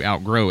has to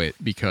outgrow it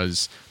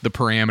because the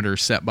parameters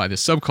set by the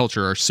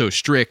subculture are so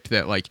strict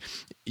that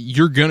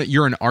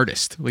you're an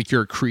artist,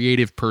 you're a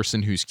creative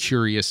person who's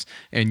curious,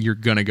 and you're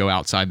gonna go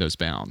outside those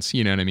bounds.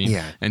 You know what I mean?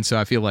 Yeah. And so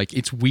I feel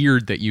it's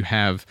weird that you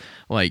have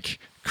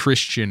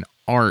Christian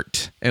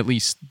art, at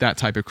least that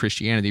type of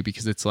Christianity,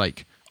 because it's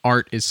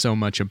art is so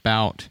much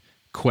about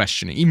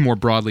questioning, even more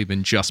broadly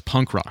than just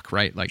punk rock,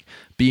 right?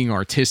 Being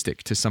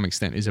artistic to some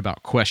extent is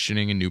about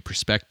questioning and new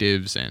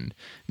perspectives and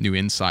new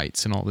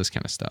insights and all this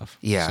kind of stuff.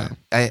 Yeah. So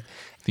I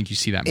think you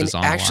see that in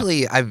Bazan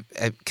actually, I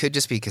could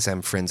just be because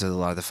I'm friends with a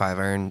lot of the Five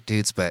Iron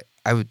dudes, but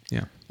I would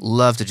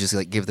love to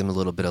just give them a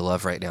little bit of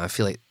love right now. I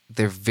feel like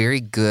they're very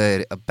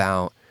good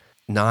about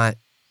not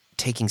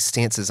taking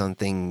stances on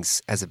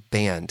things as a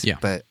band,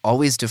 but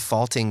always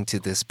defaulting to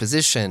this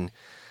position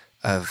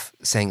of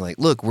saying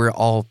look, we're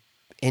all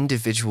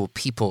individual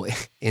people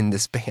in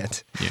this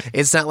band. Yeah.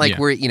 It's not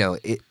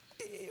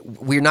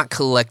we're not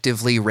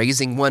collectively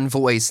raising one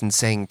voice and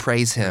saying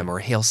praise him or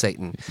hail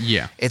Satan.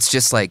 Yeah. It's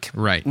just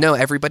right. No,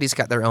 everybody's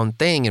got their own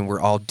thing and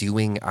we're all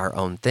doing our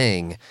own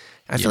thing.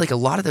 I feel like a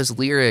lot of those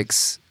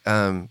lyrics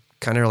kind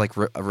of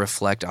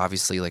reflect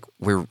obviously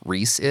where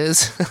Reese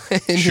is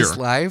in his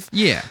life.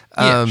 Yeah.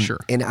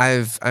 Sure. And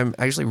I'm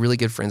actually really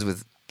good friends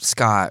with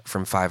Scott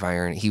from Five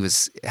Iron. He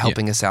was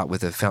helping us out with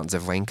the Fountains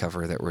of Wayne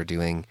cover that we're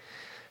doing.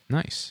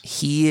 Nice.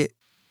 He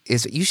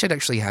is. You should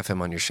actually have him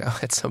on your show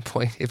at some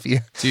point if you.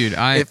 Dude,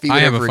 I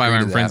have a Five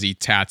Iron Frenzy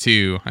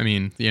tattoo. I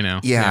mean,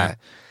 Yeah.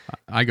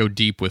 I go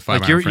deep with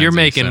Five Iron Frenzy. You're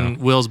making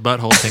Will's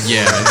butthole tingle.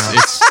 Yeah,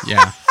 it's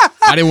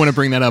I didn't want to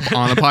bring that up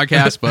on the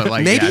podcast,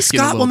 but maybe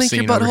Scott will make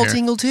your butthole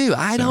tingle too.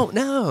 I don't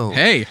know.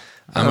 Hey,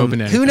 I'm open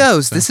to anything. Who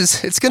knows?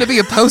 So. It's going to be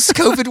a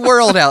post-COVID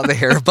world out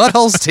there.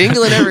 Buttholes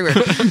tingling everywhere.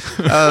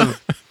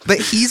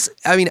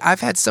 But I've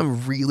had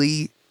some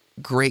really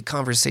great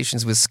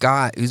conversations with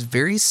Scott, who's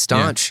very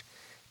staunch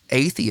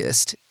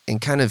atheist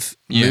and kind of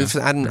moved.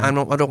 I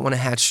don't want to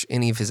hatch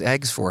any of his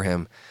eggs for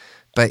him,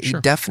 but he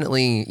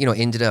definitely,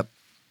 ended up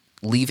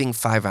leaving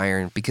Five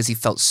Iron because he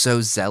felt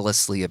so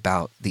zealously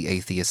about the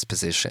atheist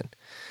position,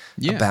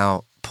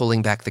 about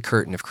pulling back the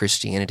curtain of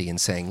Christianity and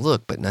saying,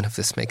 look, but none of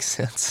this makes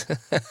sense.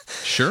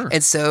 Sure.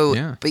 And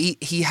so, but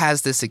he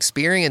has this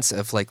experience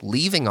of like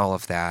leaving all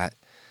of that,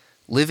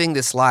 living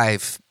this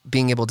life,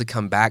 being able to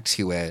come back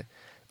to it.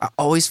 I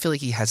always feel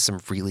like he has some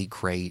really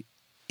great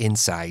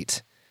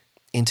insight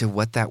into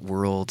what that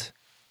world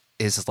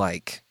is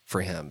like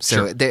for him.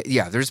 So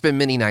there's been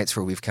many nights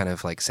where we've kind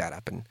of like sat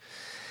up and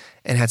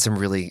had some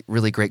really,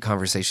 really great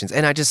conversations.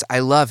 And I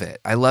love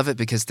it. I love it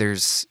because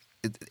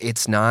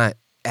it's not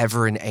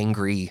ever an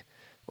angry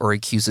or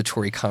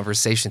accusatory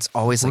conversation. It's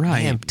always like,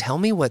 man, tell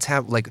me what's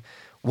happened. Like,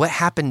 what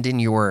happened in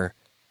your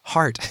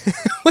heart?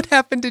 What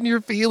happened in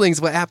your feelings?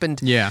 What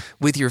happened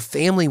with your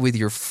family, with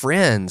your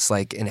friends?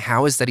 Like, and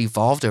how has that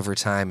evolved over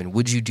time? And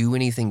would you do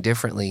anything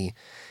differently?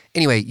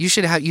 Anyway, you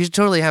should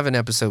totally have an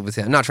episode with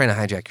him. I'm not trying to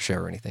hijack your show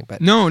or anything,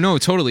 but no,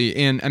 totally.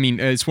 And I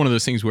mean, it's one of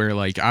those things where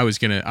like I was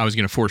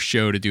gonna force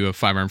Joe to do a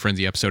Five Iron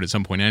Frenzy episode at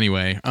some point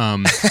anyway,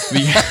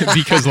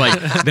 because like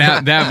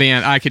that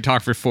band, I could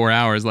talk for 4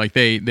 hours. Like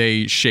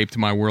they shaped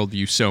my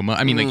worldview so much.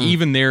 I mean, like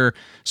even their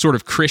sort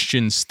of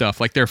Christian stuff,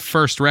 like their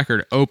first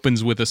record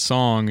opens with a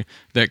song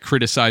that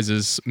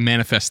criticizes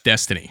Manifest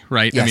Destiny,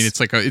 right? Yes. I mean,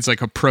 it's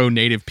like a pro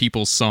Native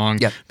people song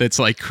that's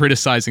like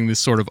criticizing this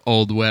sort of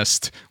Old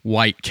West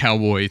white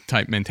cowboy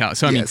type mentality.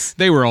 So I mean,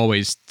 they were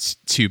always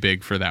too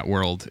big for that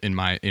world in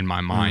my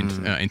mind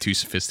and too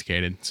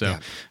sophisticated. So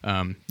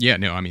I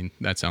mean,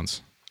 that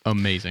sounds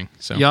amazing.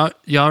 So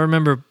y'all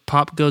remember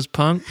Pop Goes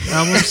Punk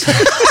albums?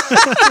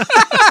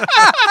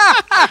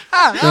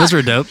 Those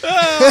were dope.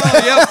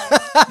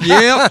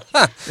 Yep.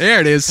 There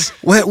it is.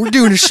 Well, we're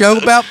doing a show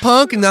about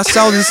punk, and I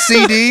saw this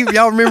CD.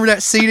 Y'all remember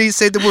that CD that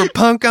said the word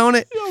punk on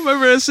it? You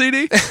remember that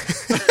CD?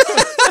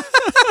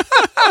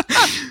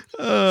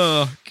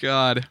 Oh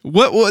God!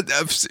 What?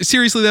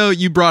 Seriously though,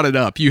 you brought it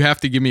up. You have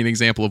to give me an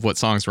example of what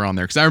songs were on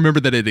there because I remember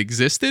that it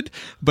existed,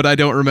 but I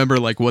don't remember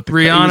like what the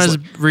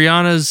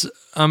Rihanna's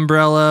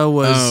Umbrella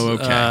was. Oh,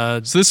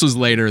 okay. So this was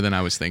later than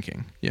I was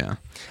thinking. Yeah.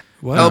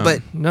 Wow. Oh,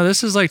 but no,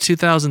 this is like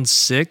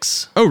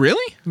 2006. Oh,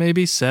 really?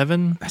 Maybe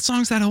 7. That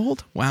song's that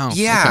old? Wow.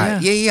 Yeah,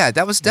 okay. yeah.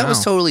 That was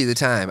totally the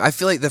time. I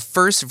feel like the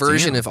first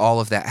version of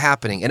all of that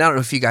happening, and I don't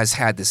know if you guys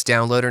had this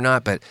download or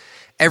not, but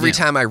every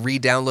time I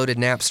re-downloaded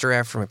Napster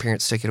after my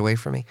parents took it away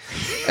from me,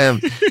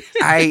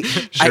 I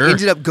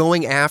ended up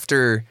going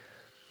after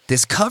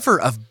this cover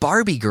of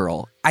Barbie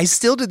Girl. I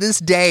still to this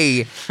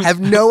day have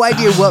no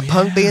idea what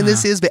punk band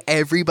this is, but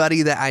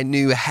everybody that I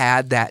knew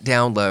had that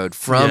download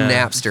from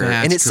Napster.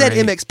 And it said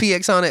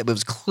MXPX on it, but it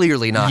was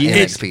clearly not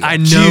MXPX. I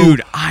know.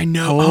 Dude, I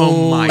know.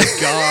 Oh my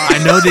God.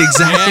 I know the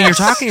exact thing you're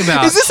talking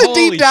about. Is this a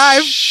deep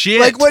dive? Shit.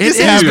 Like, what it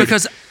is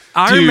because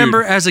I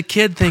remember as a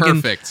kid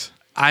thinking, perfect.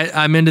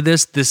 I'm into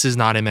this. This is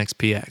not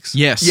MXPX.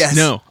 Yes.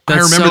 No. That's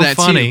I remember so that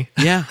funny.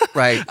 Too. Yeah.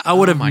 Right. I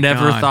would have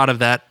never thought of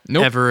that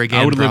ever again.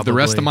 I would have lived the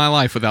probably. rest of my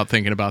life without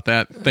thinking about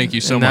that. Thank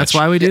you so much. That's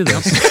why we do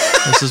this.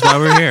 This is why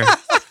we're here.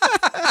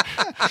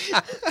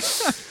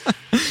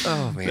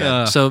 Oh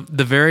man. So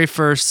the very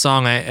first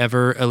song I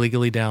ever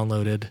illegally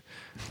downloaded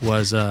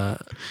was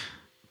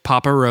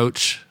Papa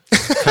Roach,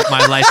 Cut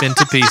My Life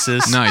into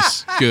Pieces.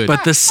 Nice. Good.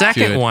 But the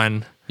second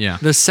one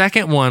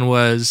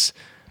was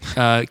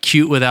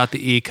Cute Without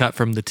the E, cut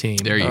from the Team.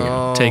 There you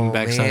go. Taking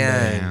Back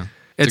Sunday. Yeah.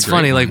 It's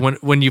funny, like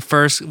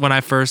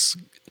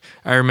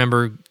I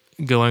remember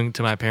going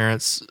to my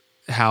parents'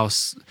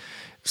 house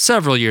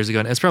several years ago,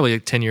 and it's probably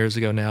like 10 years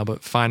ago now,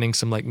 but finding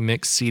some like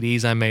mixed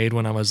CDs I made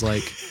when I was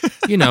like,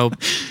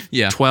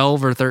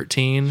 12 or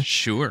 13.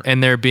 Sure.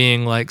 And there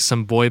being like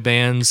some boy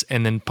bands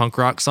and then punk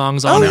rock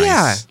songs on it.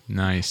 Yeah.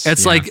 Nice.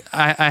 It's like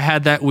I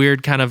had that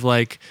weird kind of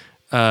like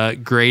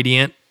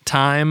gradient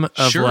time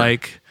of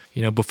like,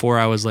 before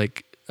I was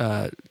like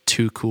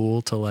too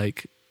cool to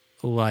like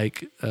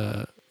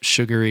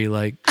sugary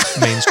like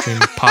mainstream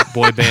pop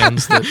boy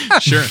bands that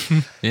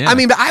Yeah. I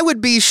mean, but I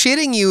would be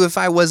shitting you if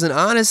I wasn't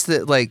honest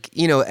that like,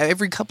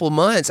 every couple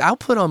months I'll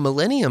put on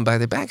Millennium by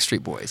the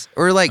Backstreet Boys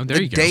or like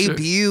the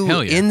debut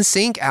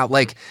NSYNC out.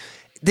 Like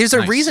there's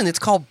a reason it's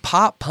called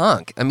pop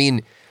punk. I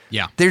mean,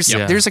 there's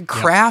a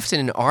craft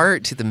and an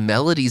art to the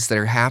melodies that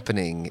are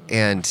happening,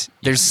 and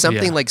there's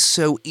something like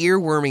so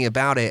earwormy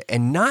about it,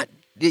 and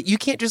you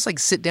can't just like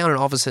sit down and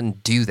all of a sudden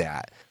do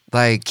that.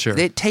 Like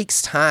it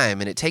takes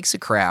time, and it takes a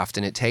craft,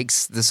 and it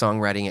takes the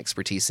songwriting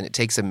expertise, and it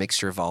takes a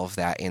mixture of all of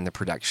that in the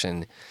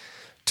production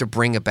to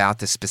bring about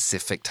the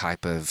specific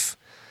type of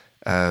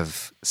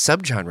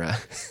subgenre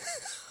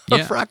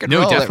of rock and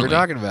roll that we're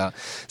talking about.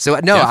 So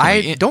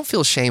I don't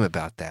feel shame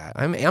about that.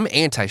 I'm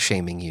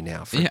anti-shaming you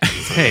now.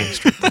 Hey,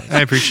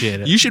 I appreciate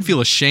it. You should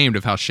feel ashamed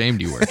of how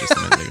shamed you were just a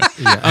minute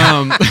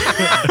ago.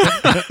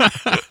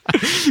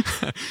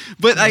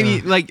 But I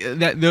mean, like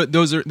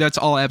that's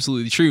all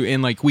absolutely true.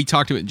 And like we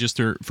talked about,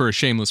 just for a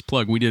shameless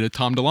plug, we did a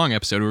Tom DeLonge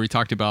episode where we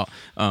talked about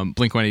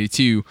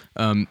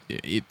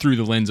Blink-182 through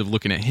the lens of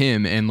looking at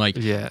him, and like,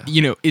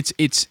 you know,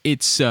 it's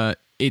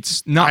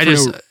not.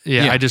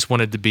 I just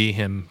wanted to be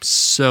him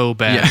so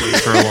badly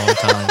for a long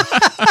time.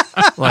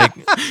 Like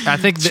I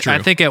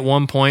think at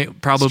one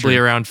point, probably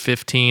around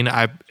 15,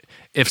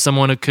 if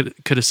someone could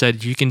have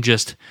said, you can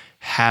just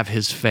have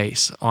his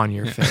face on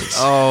your face.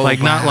 But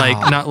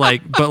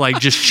like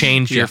just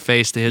change your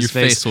face to his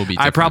face. Face will be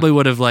different. I probably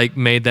would have like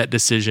made that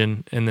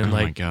decision and then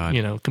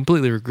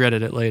completely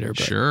regretted it later.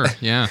 But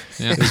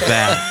it was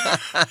bad.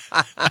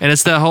 And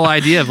it's the whole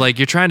idea of like,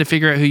 you're trying to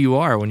figure out who you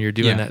are when you're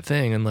doing that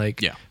thing. And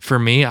like, for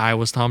me, I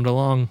was Tom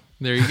DeLonge.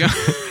 There you go.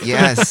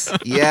 Yes.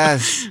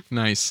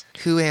 Nice.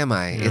 Who am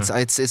I? Yeah.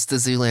 It's the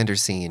Zoolander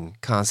scene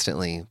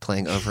constantly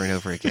playing over and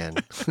over again.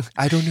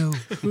 I don't know.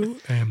 Who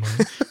am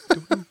I?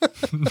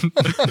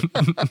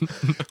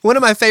 One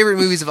of my favorite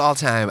movies of all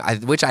time,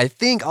 which I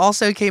think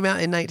also came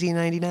out in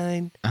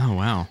 1999. Oh,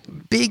 wow.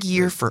 Big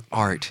year for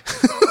art.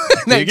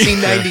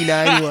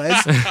 1999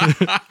 was.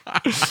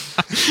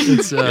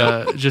 It's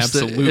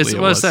absolutely.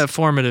 What's that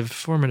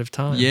formative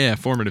time? Yeah,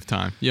 formative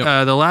time.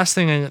 Yep. The last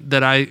thing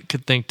that I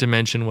could think to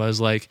mention was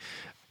like,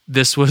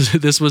 this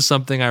was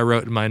something I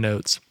wrote in my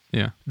notes.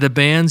 Yeah. The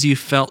bands you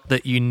felt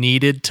that you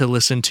needed to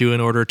listen to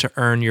in order to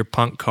earn your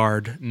punk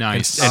card.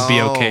 Nice. And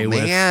be okay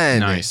with.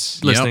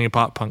 Nice. Listening to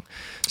pop punk.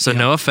 So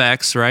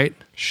NoFX, right?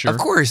 Sure. Of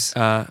course.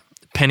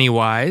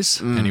 Pennywise.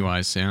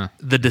 Pennywise, yeah.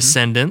 The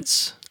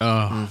Descendants.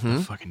 Oh,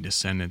 the fucking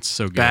Descendants.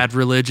 So good. Bad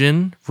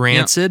Religion.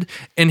 Rancid.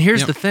 And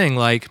here's the thing,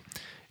 like,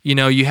 you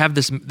know, you have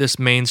this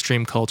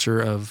mainstream culture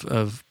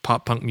of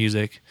pop punk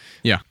music.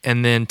 Yeah.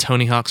 And then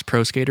Tony Hawk's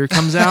Pro Skater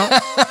comes out.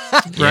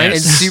 Right?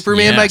 And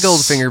Superman by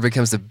Goldfinger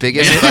becomes the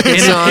biggest fucking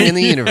song in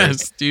the universe.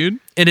 Yes, dude.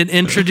 And it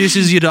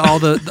introduces you to all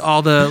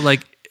the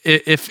like,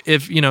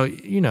 if you know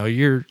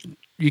you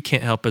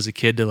can't help as a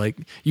kid to like,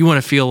 you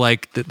want to feel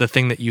like the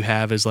thing that you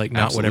have is like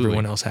not what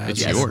everyone else has.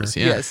 It's yours.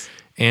 Yeah. Yes.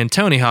 And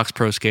Tony Hawk's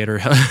Pro Skater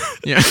helped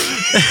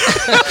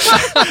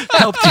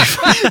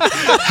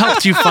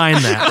you find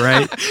that,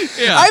 right?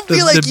 Yeah. I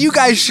feel like you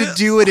guys should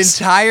do an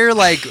entire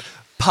like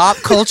pop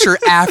culture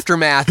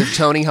aftermath of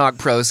Tony Hawk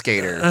Pro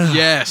Skater.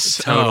 Yes,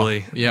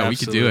 totally. Yeah, absolutely. We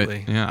could do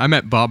it. Yeah, I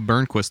met Bob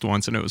Burnquist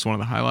once, and it was one of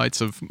the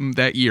highlights of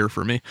that year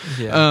for me.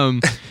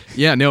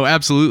 Yeah, no,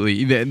 absolutely.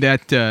 You said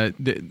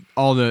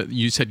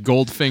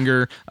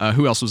Goldfinger.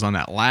 Who else was on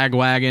that?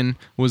 Lagwagon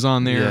was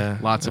on there. Yeah,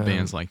 Lots of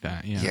bands like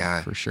that.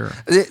 Yeah, for sure.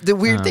 The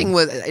weird thing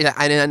was,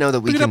 I know that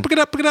we can pick it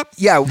up.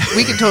 Yeah,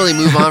 we can totally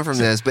move on from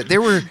this, but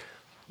there were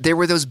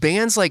those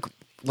bands like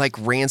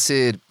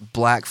Rancid,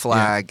 Black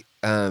Flag.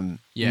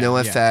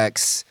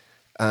 NoFX,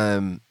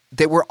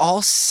 they were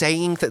all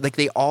saying that, like,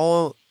 they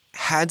all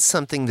had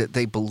something that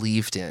they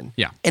believed in.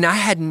 Yeah. And I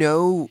had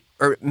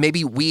or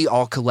maybe we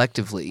all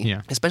collectively,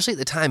 especially at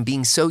the time,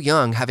 being so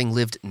young, having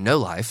lived no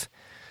life,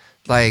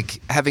 like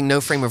having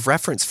no frame of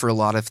reference for a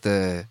lot of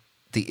the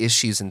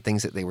issues and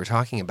things that they were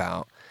talking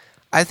about.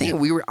 I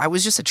think I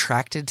was just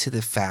attracted to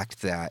the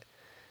fact that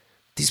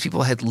these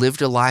people had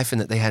lived a life and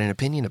that they had an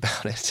opinion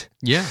about it.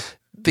 Yeah.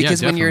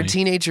 Because when you're a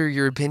teenager,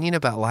 your opinion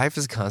about life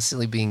is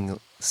constantly being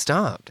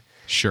stomped.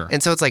 Sure.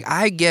 And so it's like,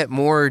 I get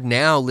more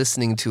now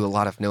listening to a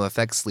lot of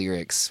NoFX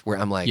lyrics where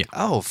I'm like,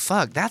 oh,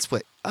 fuck,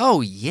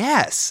 oh,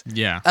 yes.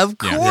 Yeah. Of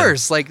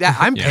course. Like that.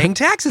 I'm paying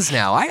taxes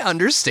now. I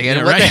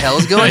understand what the hell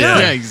is going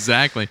on. Yeah,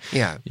 exactly.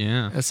 Yeah.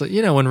 Yeah. It's like,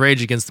 when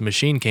Rage Against the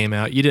Machine came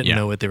out, you didn't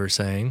know what they were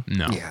saying.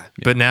 No. Yeah.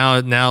 But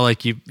now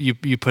like you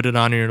put it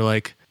on and you're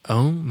like,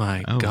 oh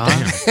my God.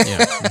 Damn.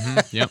 Yeah.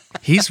 Mm-hmm. Yep.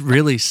 He's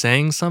really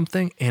saying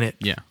something and it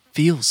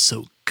feels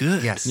so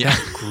good. Yes. Yeah.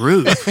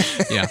 Groove.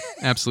 Yeah,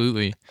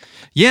 absolutely.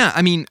 Yeah,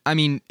 I mean,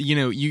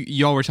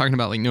 y'all were talking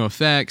about like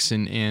NoFX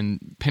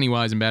and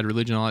Pennywise and Bad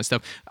Religion and all that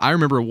stuff. I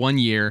remember one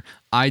year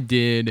I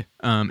did,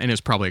 and it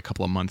was probably a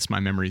couple of months. My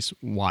memory's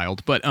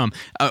wild, but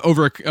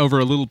over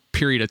a little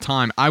period of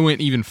time, I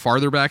went even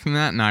farther back than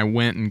that, and I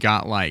went and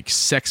got like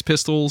Sex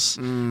Pistols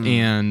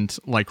and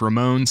like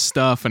Ramones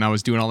stuff, and I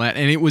was doing all that,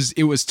 and it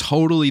was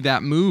totally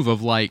that move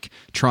of like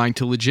trying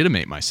to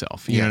legitimate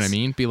myself. You know what I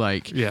mean? Be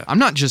like, I'm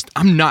not just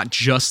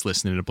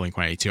listening to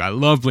Blink-182. I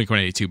love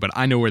Blink-182, but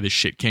I know where this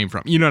shit came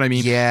from. You know what I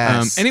mean?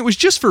 Yes. And it was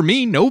just for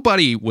me.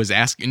 Nobody was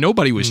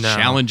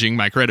challenging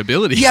my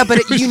credibility. Yeah,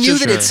 but you knew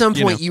that at some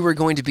point you were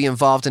going to be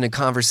involved in a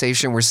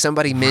conversation where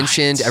somebody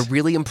mentioned a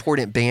really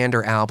important band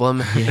or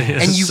album,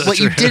 and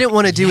you didn't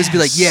want to do is be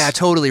like, yeah,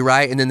 totally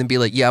right, and then be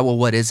like, yeah, well,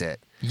 what is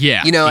it?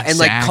 Yeah, and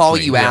like call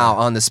you out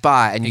on the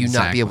spot and you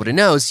not be able to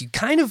know. So you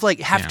kind of like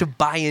have to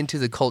buy into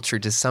the culture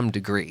to some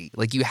degree.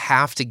 Like you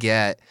have to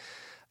get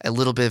a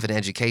little bit of an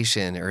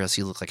education, or else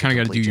you look like kind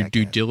of got to do your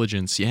due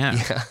diligence. Yeah,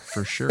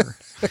 for sure.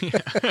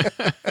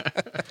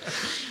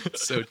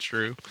 It's so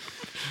true.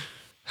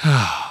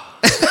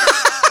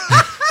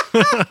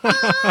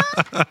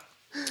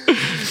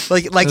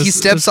 like he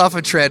steps off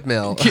a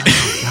treadmill.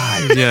 Oh,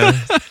 God. Yeah.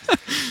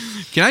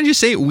 Can I just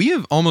say we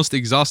have almost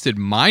exhausted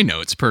my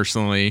notes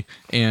personally,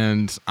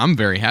 and I'm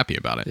very happy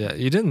about it. Yeah,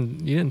 you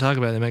didn't talk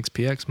about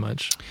MXPX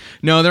much.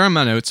 No, they're on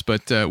my notes,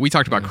 but we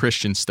talked about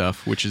Christian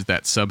stuff, which is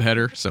that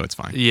subheader, so it's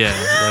fine.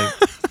 Yeah.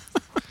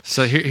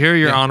 So here are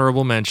your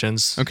honorable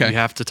mentions. Okay. You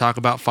have to talk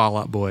about Fall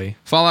Out Boy.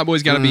 Fall Out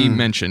Boy's got to be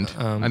mentioned.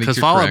 Because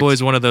Fall Out Boy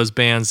is one of those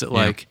bands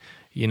that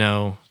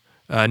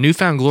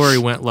Newfound Glory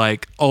went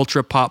like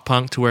ultra pop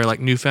punk to where like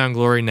Newfound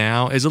Glory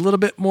now is a little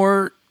bit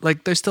more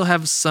like they still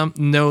have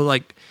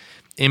like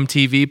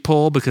MTV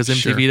pull because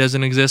MTV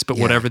doesn't exist, but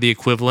whatever the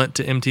equivalent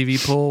to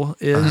MTV pull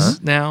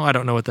is now. I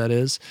don't know what that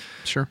is.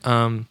 Sure.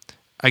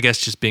 I guess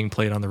just being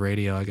played on the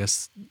radio, I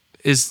guess.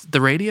 Is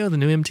the radio the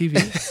new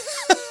MTV?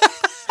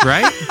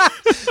 Right?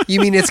 You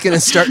mean it's going to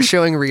start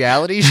showing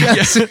reality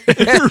shows?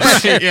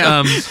 Right,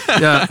 yeah.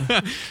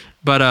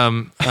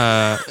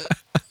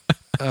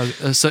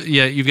 So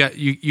yeah, you've got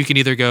you can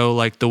either go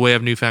like the way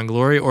of Newfound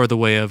Glory or the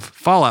way of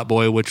Fall Out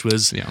Boy, which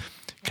was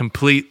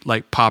complete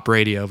like pop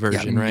radio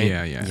version, right?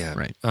 Yeah,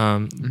 right.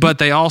 But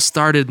they all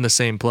started in the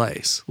same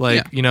place.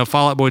 Like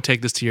Fall Out Boy,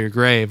 Take This to Your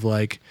Grave.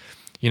 Like,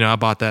 I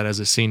bought that as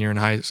a senior in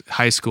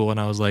high school, and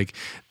I was like,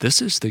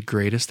 this is the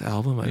greatest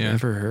album I've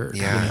ever heard.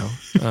 Yeah.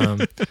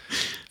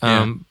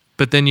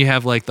 But then you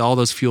have like all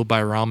those Fueled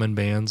by Ramen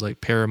bands like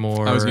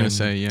Paramore. I was going to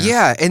say, yeah.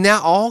 Yeah, and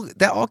that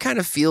all kind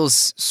of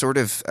feels sort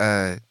of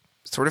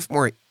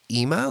more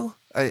emo.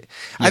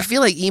 I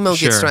feel like emo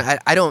gets.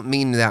 I don't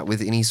mean that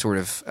with any sort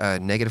of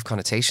negative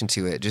connotation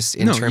to it. Just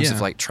in terms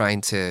of like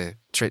trying to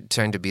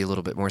be a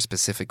little bit more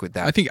specific with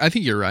that. I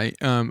think you're right.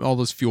 All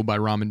those Fueled by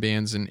Ramen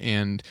bands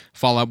and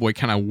Fall Out Boy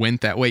kind of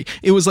went that way.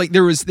 It was like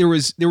there was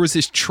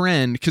this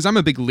trend, because I'm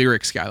a big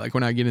lyrics guy. Like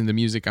when I get into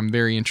music, I'm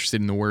very interested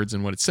in the words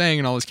and what it's saying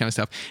and all this kind of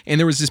stuff. And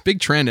there was this big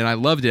trend, and I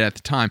loved it at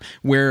the time,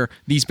 where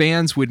these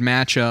bands would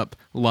match up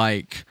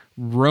like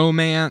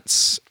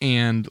romance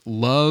and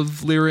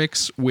love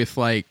lyrics with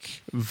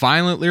like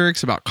violent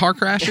lyrics about car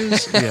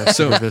crashes.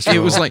 So it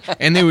was like,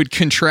 and they would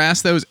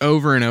contrast those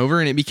over and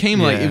over, and it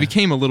became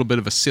a little bit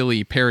of a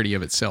silly parody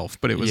of itself.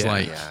 But it was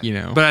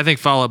But I think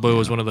Fall Out Boy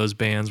was one of those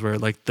bands where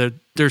like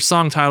their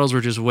song titles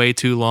were just way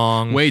too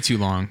long,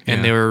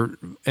 and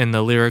and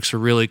the lyrics were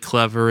really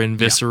clever and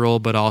visceral,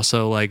 but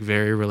also like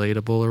very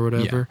relatable or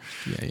whatever.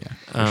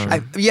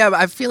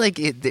 I feel like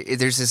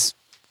there's this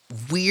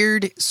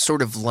weird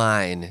sort of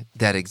line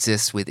that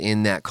exists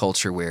within that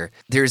culture where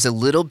there's a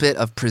little bit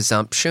of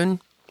presumption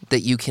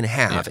that you can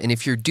have, and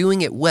if you're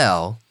doing it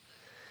well,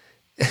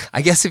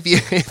 I guess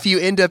if you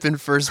end up in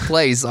first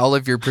place, all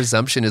of your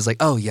presumption is like,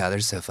 oh yeah, they're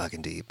so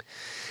fucking deep,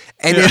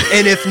 and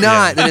if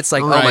not, then it's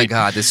like, oh my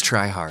god, this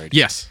try hard.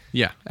 Yes,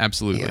 yeah,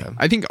 absolutely. Yeah.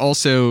 I think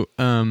also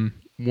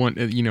one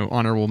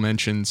honorable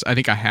mentions. I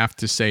think I have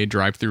to say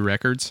Drive Through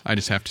Records. I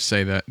just have to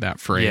say that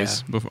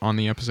phrase on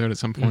the episode at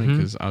some point,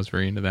 because I was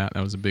very into that.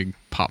 That was a big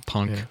pop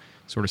punk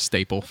sort of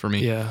staple for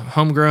me. Yeah,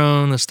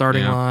 Homegrown, The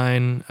Starting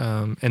Line,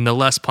 and the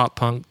less pop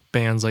punk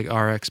bands like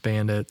RX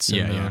Bandits.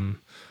 And,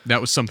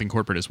 that was Something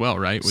Corporate as well,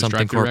 right? Was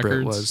Something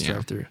Corporate was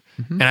Drive Through.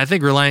 And I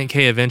think Relient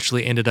K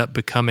eventually ended up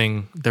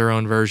becoming their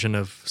own version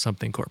of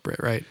Something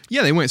Corporate, right?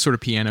 Yeah, they went sort of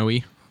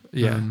piano-y.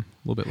 Yeah. A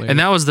little bit later. And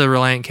that was the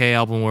Relient K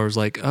album where it was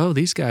like, oh,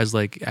 these guys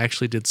like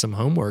actually did some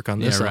homework on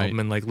this album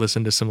and like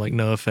listened to some like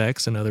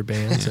NoFX and other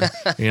bands.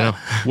 And,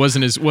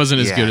 wasn't as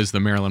good as the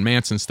Marilyn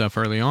Manson stuff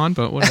early on,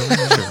 but whatever.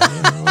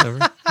 Whatever.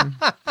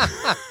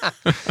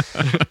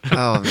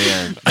 Oh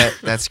man,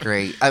 that's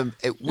great.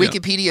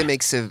 Wikipedia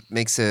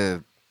makes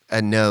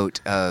a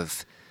note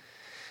of,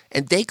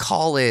 and they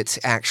call it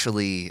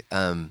actually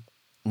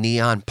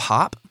neon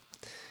pop,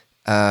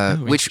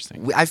 which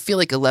I feel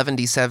like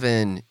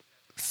 11D7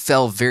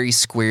 fell very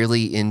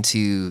squarely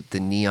into the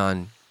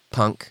neon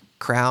punk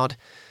crowd.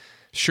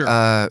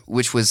 Sure.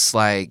 Which was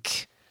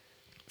like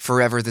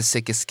Forever the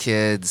Sickest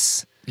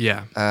Kids.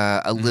 Yeah.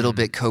 A little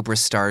bit Cobra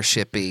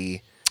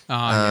Starship-y.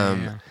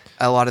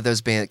 A lot of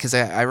those bands, because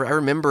I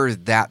remember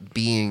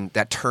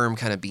that term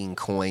kind of being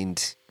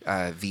coined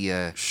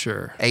via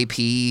AP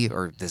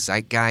or the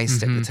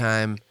Zeitgeist at the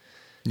time.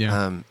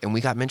 Yeah. And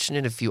we got mentioned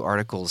in a few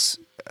articles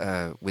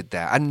with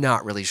that. I'm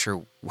not really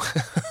sure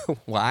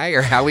why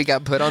or how we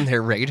got put on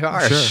their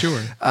radar.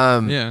 Sure.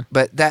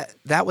 But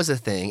that was a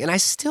thing, and I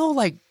still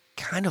like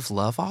kind of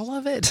love all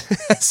of it.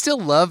 I still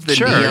love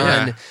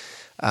the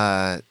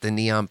the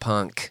neon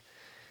punk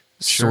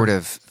sort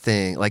of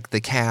thing, like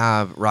the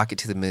Cab, Rocket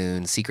to the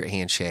Moon, Secret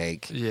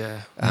Handshake.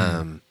 Yeah.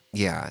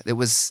 It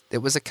was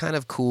a kind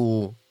of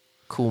cool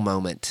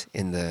moment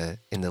in the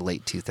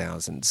late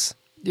 2000s.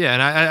 Yeah,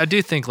 and I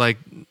do think like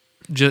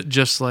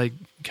just like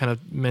kind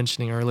of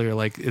mentioning earlier,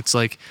 like it's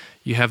like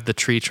you have the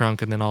tree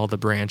trunk and then all the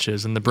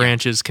branches, and the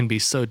branches can be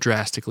so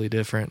drastically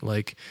different.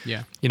 Like,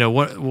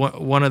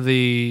 one of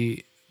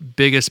the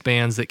biggest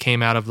bands that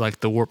came out of like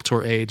the Warped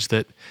Tour age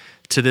that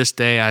to this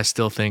day I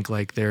still think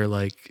like they're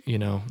like,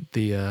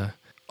 the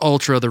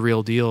ultra the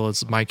real deal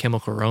is My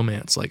Chemical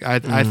Romance. Like I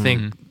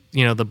think,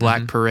 the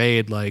Black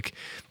Parade, like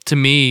to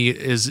me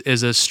is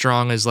as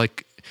strong as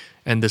like,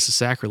 and this is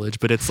sacrilege,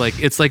 but it's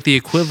like the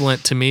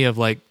equivalent to me of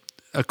like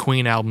a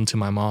Queen album to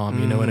my mom.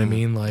 You know what I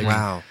mean? Like,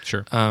 wow,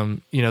 sure.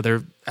 You know,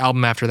 their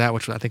album after that,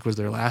 which I think was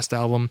their last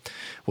album,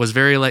 was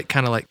very like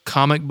kind of like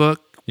comic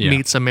book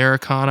meets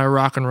Americana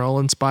rock and roll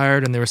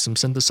inspired, and there were some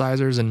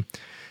synthesizers, and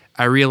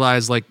I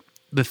realized like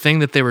the thing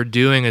that they were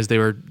doing is they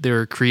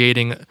were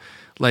creating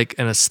like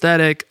an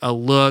aesthetic, a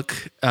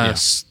look,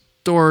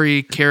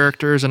 story,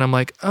 characters, and I'm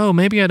like, oh,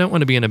 maybe I don't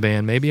want to be in a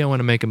band. Maybe I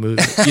want to make a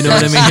movie. You know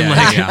what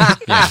I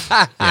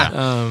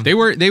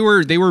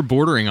mean? They were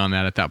bordering on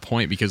that at that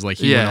point, because like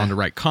he went on to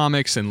write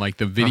comics, and like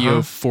the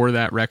video for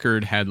that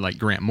record had like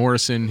Grant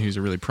Morrison, who's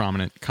a really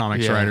prominent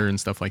comics writer and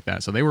stuff like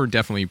that. So they were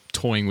definitely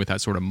toying with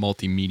that sort of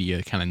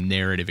multimedia kind of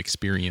narrative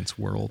experience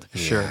world.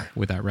 Sure.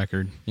 With that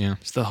record. Yeah.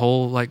 It's the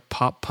whole like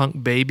pop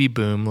punk baby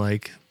boom.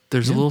 Like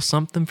there's a little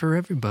something for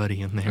everybody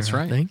in there. That's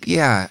right. I think.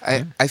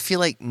 Yeah. I feel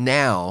like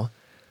now,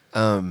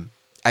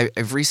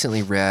 I've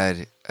recently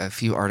read a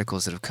few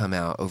articles that have come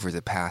out over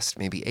the past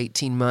maybe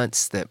 18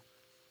 months that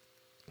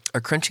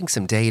are crunching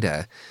some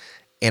data,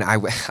 and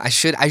I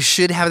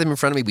should have them in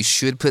front of me. We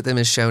should put them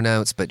as show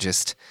notes, but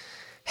just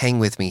hang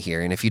with me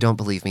here. And if you don't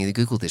believe me,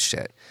 Google this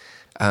shit.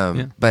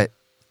 But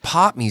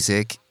pop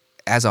music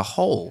as a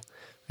whole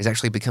is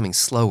actually becoming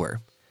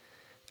slower.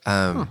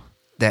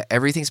 That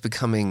everything's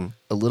becoming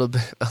a little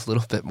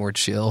bit more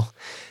chill.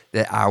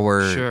 That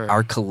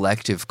our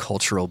collective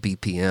cultural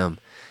BPM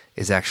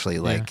is actually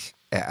like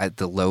at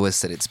the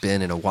lowest that it's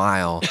been in a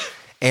while.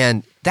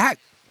 And that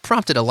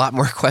prompted a lot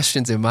more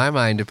questions in my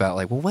mind about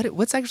like, well,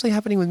 what's actually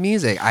happening with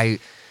music? I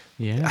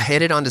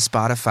headed onto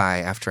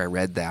Spotify after I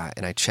read that,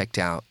 and I checked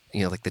out,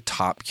 you know, like the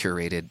top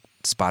curated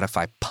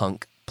Spotify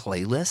punk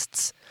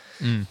playlists.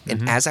 And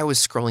as I was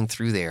scrolling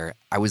through there,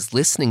 I was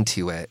listening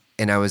to it,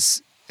 and I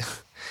was,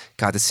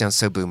 God, this sounds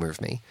so boomer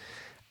of me.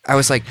 I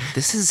was like,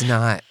 this is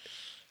not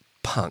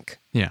punk.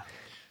 Yeah.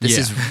 This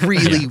is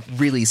really,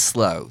 really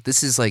slow.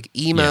 This is like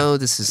emo.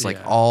 This is like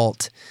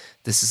alt.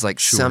 This is like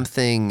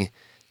something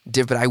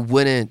different. I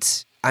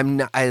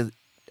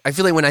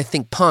feel like when I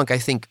think punk, I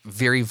think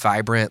very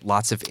vibrant,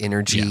 lots of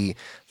energy,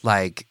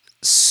 like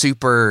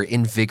super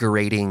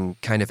invigorating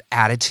kind of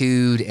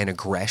attitude and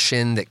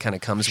aggression that kind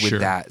of comes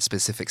with that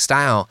specific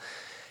style.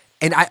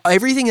 And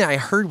everything that I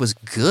heard was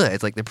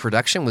good. Like the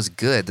production was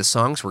good. The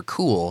songs were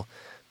cool.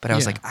 But I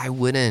was like, I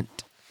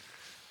wouldn't,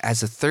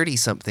 as a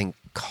 30-something,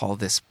 call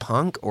this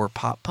punk or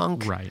pop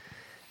punk. Right.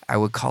 I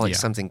would call it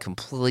something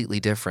completely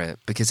different,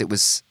 because it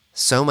was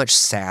so much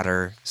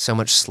sadder, so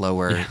much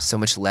slower, so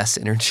much less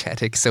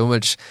energetic, so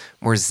much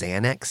more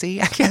Xanax-y,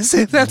 I guess,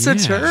 if that's a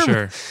term.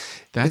 Sure.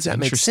 Does that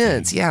make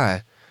sense?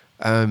 Yeah.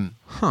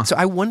 So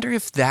I wonder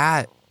if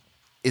that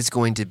is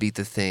going to be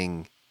the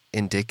thing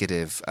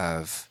indicative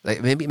of,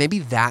 like, maybe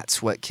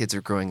that's what kids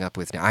are growing up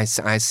with now. I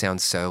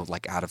sound so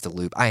like out of the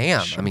loop. I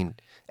am. I mean,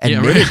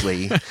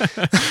 admittedly,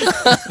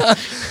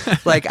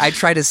 like I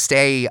try to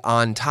stay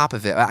on top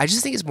of it. I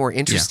just think it's more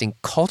interesting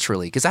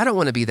culturally, because I don't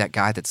want to be that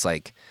guy that's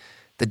like,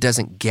 that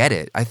doesn't get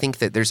it. I think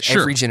that there's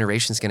every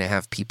generation is going to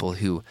have people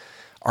who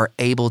are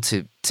able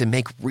to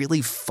make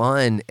really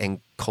fun and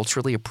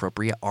culturally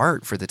appropriate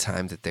art for the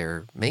time that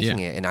they're making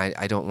it. And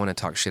I don't want to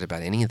talk shit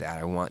about any of that.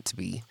 I want to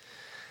be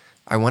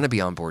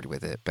on board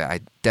with it, but I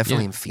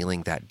definitely am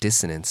feeling that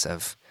dissonance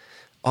of,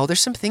 oh,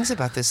 there's some things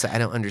about this that I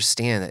don't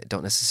understand that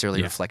don't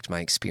necessarily reflect my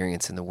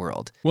experience in the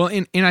world. Well,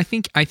 and I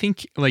think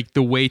like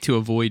the way to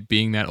avoid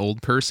being that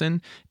old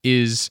person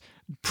is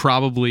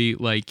probably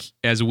like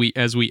as we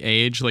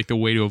age, like the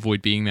way to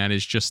avoid being that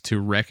is just to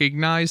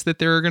recognize that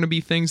there are going to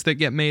be things that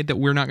get made that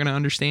we're not going to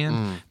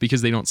understand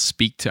because they don't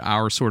speak to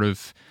our sort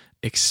of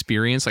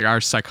experience. Like our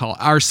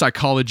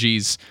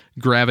psychologies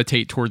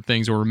gravitate toward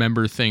things or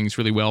remember things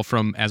really well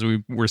from, as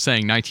we were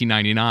saying,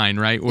 1999,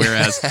 right?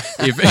 Whereas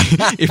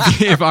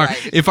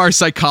if our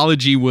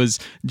psychology was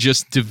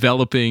just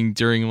developing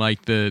during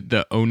like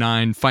the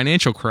 09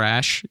 financial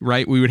crash,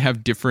 right, we would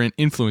have different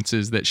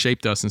influences that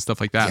shaped us and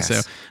stuff like that.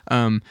 Yes.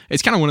 So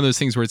it's kind of one of those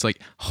things where it's like,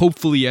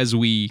 hopefully as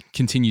we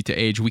continue to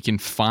age, we can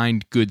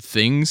find good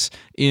things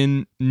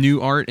in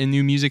new art and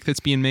new music that's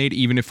being made,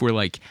 even if we're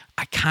like,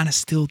 I kind of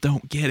still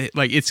don't get it.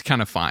 Like, it's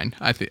kind of fine.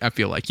 I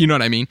feel like, you know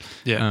what I mean?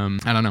 Yeah.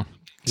 I don't know.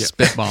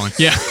 Spitballing.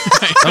 Yeah.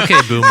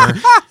 Okay, boomer.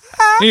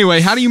 Anyway,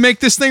 how do you make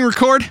this thing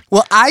record?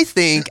 Well, I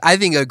think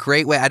a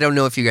great way, I don't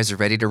know if you guys are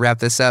ready to wrap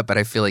this up, but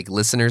I feel like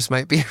listeners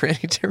might be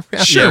ready to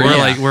wrap Sure, it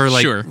up. We're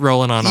like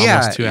rolling on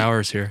almost 2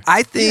 hours here.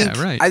 I think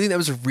that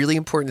was a really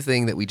important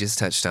thing that we just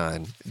touched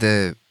on.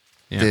 The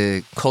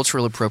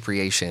cultural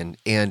appropriation,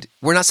 and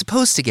we're not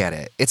supposed to get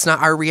it. It's not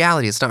our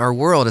reality. It's not our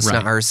world. It's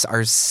not our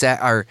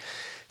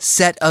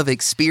set of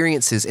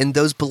experiences, and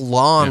those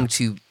belong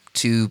to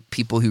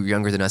people who are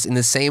younger than us, in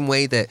the same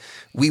way that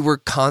we were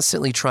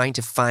constantly trying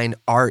to find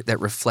art that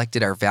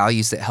reflected our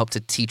values, that helped to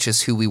teach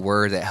us who we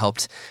were, that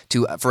helped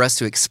for us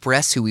to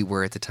express who we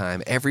were at the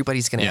time.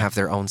 Everybody's going to have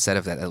their own set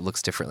of that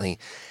looks differently.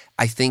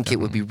 I think it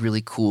would be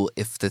really cool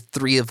if the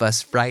three of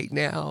us right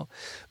now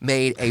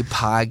made a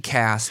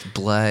podcast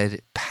blood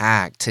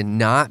pact to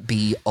not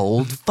be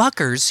old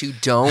fuckers who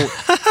don't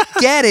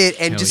get it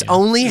and just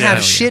only have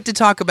Hell shit to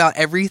talk about.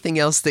 Everything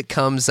else that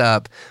comes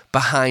up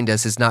behind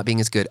us is not being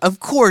as good. Of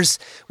course,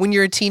 when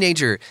you're a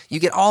teenager, you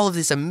get all of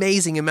this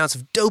amazing amounts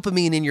of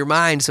dopamine in your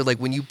mind. So like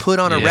when you put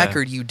on a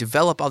record, you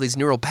develop all these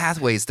neural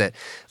pathways that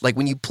like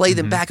when you play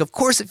them back, of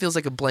course it feels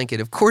like a blanket.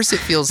 Of course it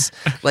feels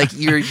like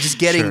you're just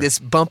getting this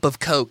bump of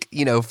coke,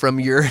 from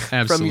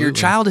your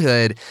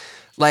childhood.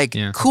 Like,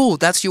 cool,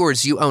 that's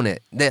yours. You own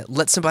it.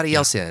 Let somebody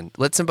else in.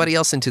 Let somebody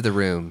else into the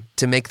room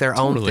to make their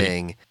own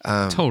thing.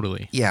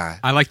 Totally. Yeah.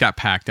 I like that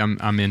pact.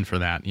 I'm in for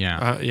that.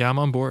 Yeah. I'm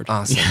on board.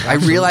 Awesome. I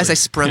realized I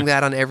sprung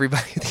that on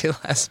everybody at the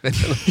last minute.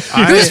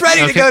 Who's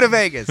ready to go to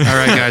Vegas? All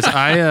right, guys.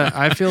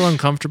 I feel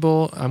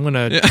uncomfortable. I'm going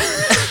to...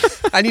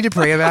 I need to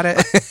pray about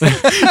it.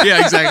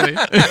 Yeah, exactly.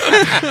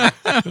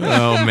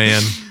 Oh,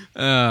 man.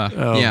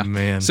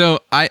 Man. So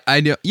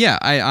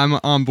I'm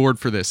on board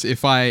for this.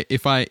 If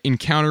I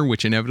encounter,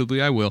 which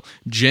inevitably I will,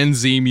 Gen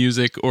Z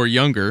music or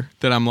younger,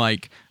 that I'm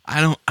like,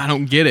 I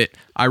don't get it.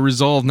 I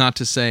resolve not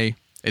to say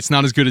it's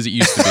not as good as it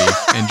used to be,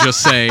 and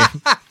just say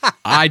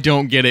I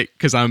don't get it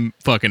because I'm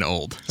fucking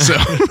old. So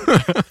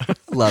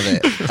love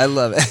it. I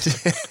love it.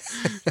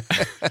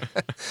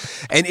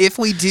 And if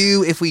we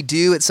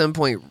do at some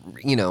point,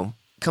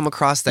 come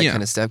across that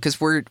kind of stuff, because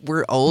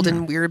we're old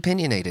and we're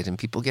opinionated, and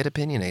people get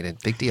opinionated.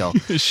 Big deal.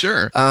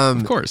 Sure.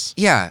 Of course.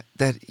 Yeah.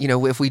 That,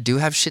 if we do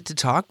have shit to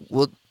talk,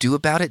 we'll do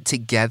about it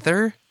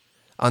together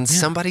on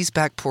somebody's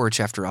back porch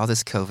after all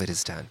this COVID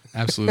is done.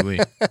 Absolutely.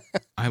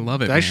 I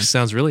love it. That actually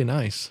sounds really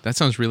nice. That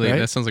sounds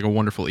like a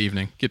wonderful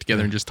evening. Get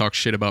together and just talk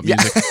shit about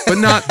music, but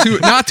not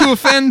to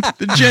offend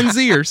the Gen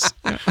Zers.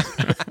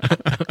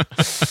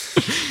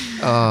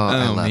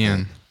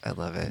 I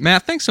love it.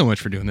 Matt, thanks so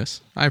much for doing this.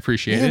 I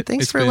appreciate it.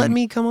 Thanks for letting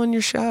me come on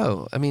your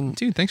show. I mean,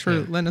 dude, thanks for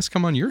letting us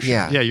come on your show.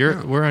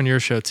 Yeah, we're on your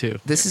show too.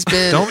 This has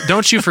been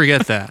don't you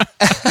forget that.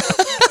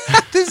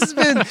 This has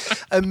been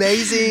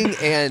amazing,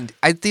 and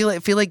I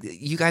feel like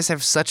you guys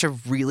have such a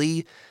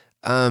really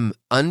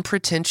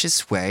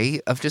unpretentious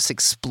way of just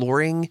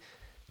exploring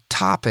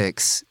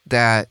topics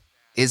that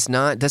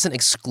doesn't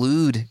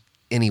exclude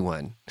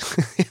anyone,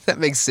 if that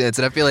makes sense.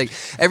 And I feel like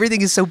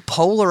everything is so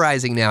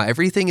polarizing now.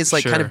 Everything is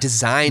like kind of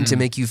designed to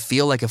make you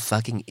feel like a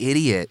fucking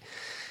idiot.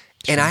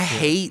 And I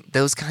hate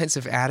those kinds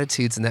of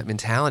attitudes and that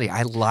mentality.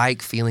 I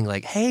like feeling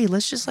like, hey,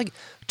 let's just like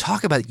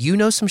talk about it. You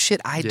know some shit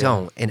I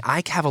don't, and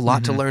I have a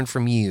lot to learn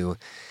from you.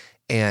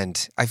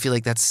 And I feel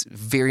like that's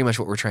very much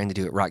what we're trying to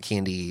do at Rock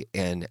Candy.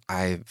 And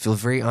I feel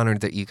very honored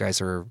that you guys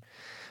are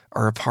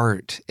a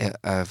part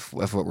of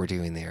what we're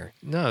doing there.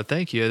 No,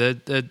 thank you.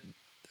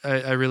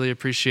 I really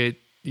appreciate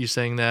you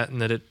saying that,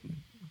 and that it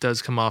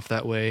does come off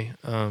that way.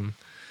 I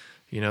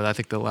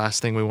think the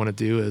last thing we want to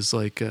do is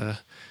like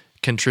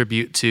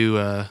contribute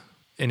to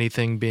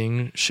anything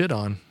being shit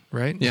on,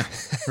 right? Yeah,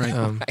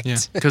 right.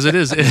 Because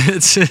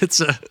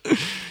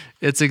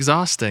it's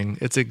exhausting.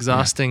 It's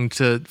exhausting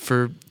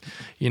for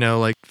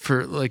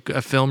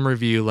a film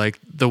review. Like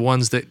the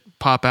ones that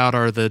pop out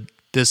are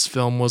this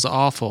film was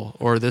awful,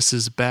 or this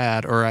is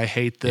bad, or I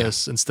hate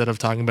this, instead of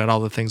talking about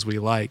all the things we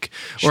like,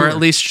 or at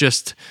least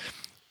just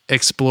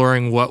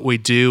exploring what we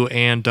do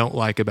and don't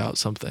like about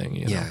something.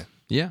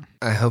 Yeah.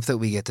 I hope that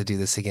we get to do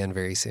this again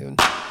very soon.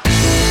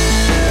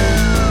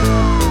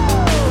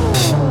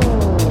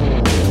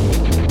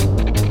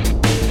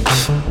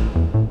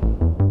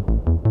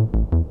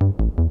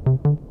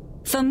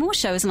 For more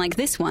shows like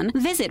this one,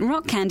 visit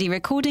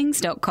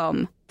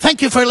rockcandyrecordings.com.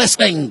 Thank you for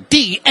listening,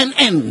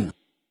 DNN.